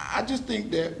 I just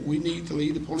think that we need to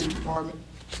leave the police department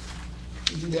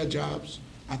to do their jobs.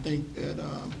 I think that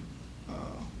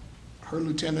her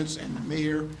lieutenants and the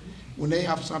mayor, when they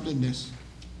have something that's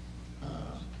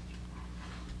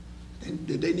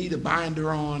that they need a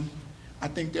binder on, I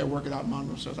think they're working out among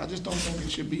themselves. I just don't think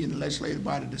it should be in the legislative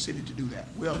body of the city to do that.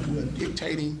 We're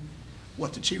dictating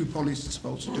what the chief of police is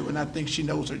supposed to do, and I think she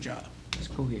knows her job. Let's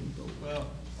go ahead and vote. Well,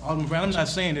 Alderman Brown, I'm not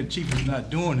saying that the chief is not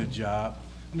doing the job.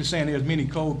 I'm just saying there's many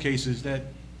cold cases that,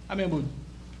 I remember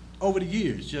over the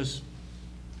years,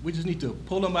 we just need to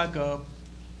pull them back up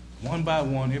one by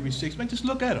one every 6 months. Just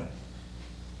look at them.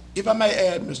 If I may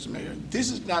add, Mr. Mayor,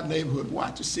 this is not neighborhood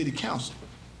watch, it's city council.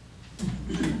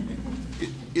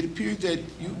 It appears that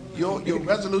your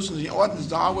resolutions and your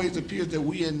ordinances always appears that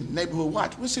we in neighborhood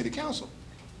watch. We're city council.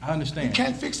 I You understand.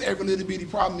 can't fix every little bitty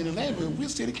problem in the neighborhood. We're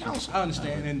city council. I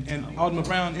understand. And Alderman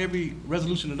Brown, every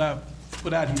resolution that I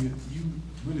put out here, you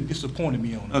really disappointed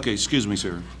me on. Okay, excuse me,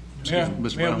 sir. Mayor,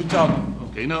 Mr. Mayor, Brown. we talking.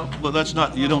 Okay, no, well, that's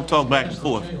not, you don't talk back and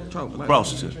forth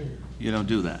across it. You don't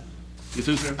do that. You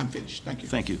through, sir? I'm finished. Thank you.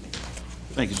 Thank you.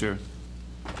 Thank you, sir.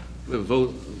 We have a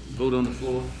vote on the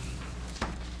floor.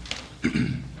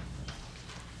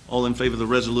 All in favor of the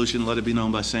resolution, let it be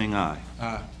known by saying aye.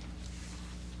 Aye.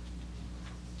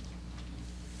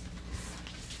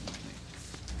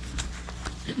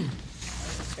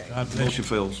 God bless Motion you.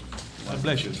 fails. God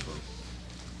bless you.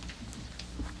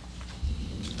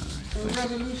 A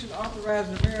resolution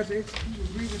authorizing the mayor to execute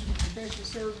agreements with professional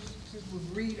services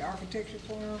with Reed Architecture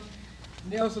Firm,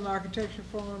 Nelson Architecture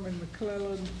Firm, and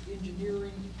McClellan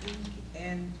Engineering, Inc.,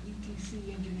 and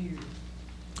ETC Engineers.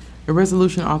 A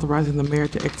resolution authorizing the mayor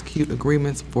to execute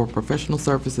agreements for professional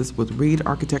services with Reed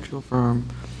Architectural Firm,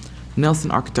 Nelson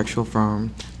Architectural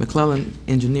Firm, McClellan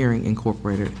Engineering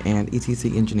Incorporated, and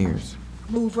ETC Engineers.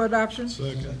 Move for adoption.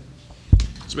 Second.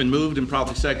 It's been moved and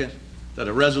probably second that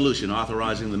a resolution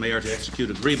authorizing the mayor to execute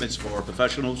agreements for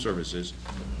professional services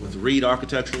with Reed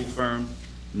Architectural Firm,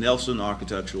 Nelson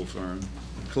Architectural Firm,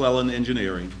 McClellan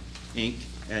Engineering, Inc.,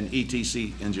 and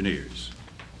ETC Engineers.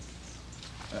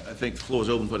 I think the floor is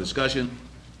open for discussion.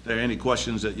 If there are any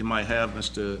questions that you might have,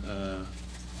 Mr.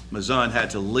 Mazan had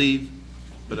to leave,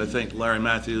 but I think Larry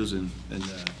Matthews and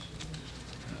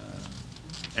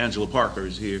Angela Parker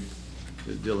is here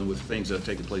dealing with things that have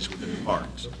taken place within the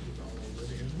parks.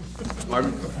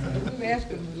 Pardon?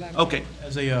 Okay.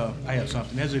 I have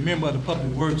something. As a member of the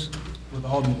Public Works with the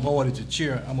Alderman Board as the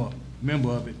chair, I'm a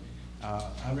member of it.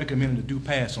 I recommend to do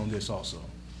pass on this also.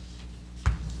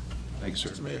 Thank you, sir.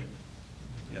 Mr. Mayor.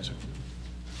 Yes, sir.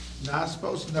 Now, I'm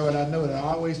supposed to know it. I know it. I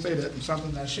always say that, and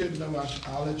something I should know,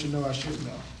 I'll let you know I should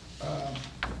know.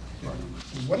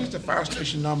 What is the fire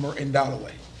station number in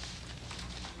Dalloway?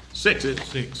 6.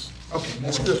 6. Okay,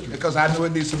 that's good, because I know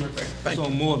it needs some repair. It's Thank you.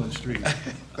 on Moreland Street.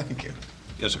 Thank you.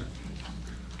 Yes, sir.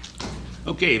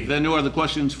 Okay, if there are no other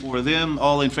questions for them,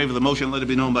 all in favor of the motion, let it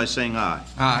be known by saying aye.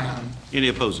 Aye. Any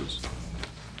opposers?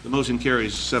 The motion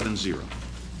carries 7-0.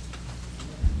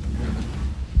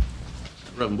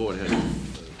 Reverend Board has an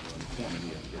appointment he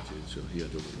had to get to, so he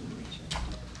had to.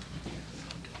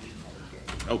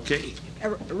 Okay, A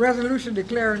resolution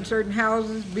declaring certain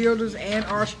houses, buildings,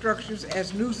 and/or structures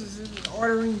as nuisances and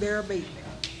ordering their abatement.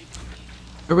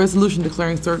 A resolution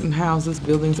declaring certain houses,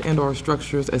 buildings, and/or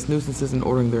structures as nuisances and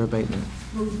ordering their abatement.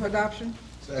 Move for adoption.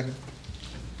 Second.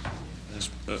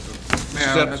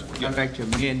 Mayor, I'd like to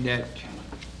amend that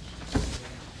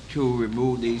to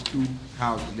remove these two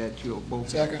houses that you're both.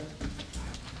 Second.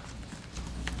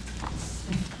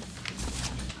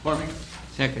 pardon me?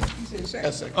 Second. He said second.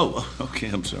 That's second. Oh, okay,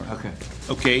 I'm sorry. Okay.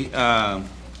 Okay,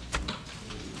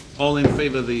 all in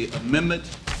favor of the amendment,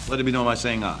 let it be known by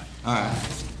saying aye. Aye.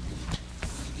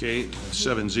 Okay,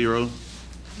 7-0. Move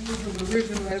for the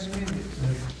original as amended.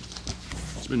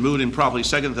 It's been moved and properly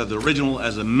seconded that the original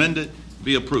as amended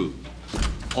be approved.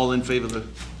 All in favor of the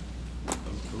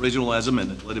original as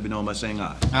amended, let it be known by saying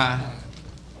aye. Aye.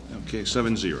 Okay,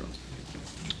 7-0.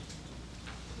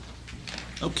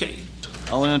 Okay,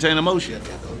 I'll entertain a motion.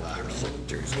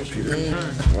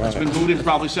 It's been moved and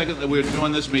properly seconded that we're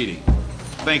adjourn this meeting.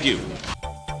 Thank you.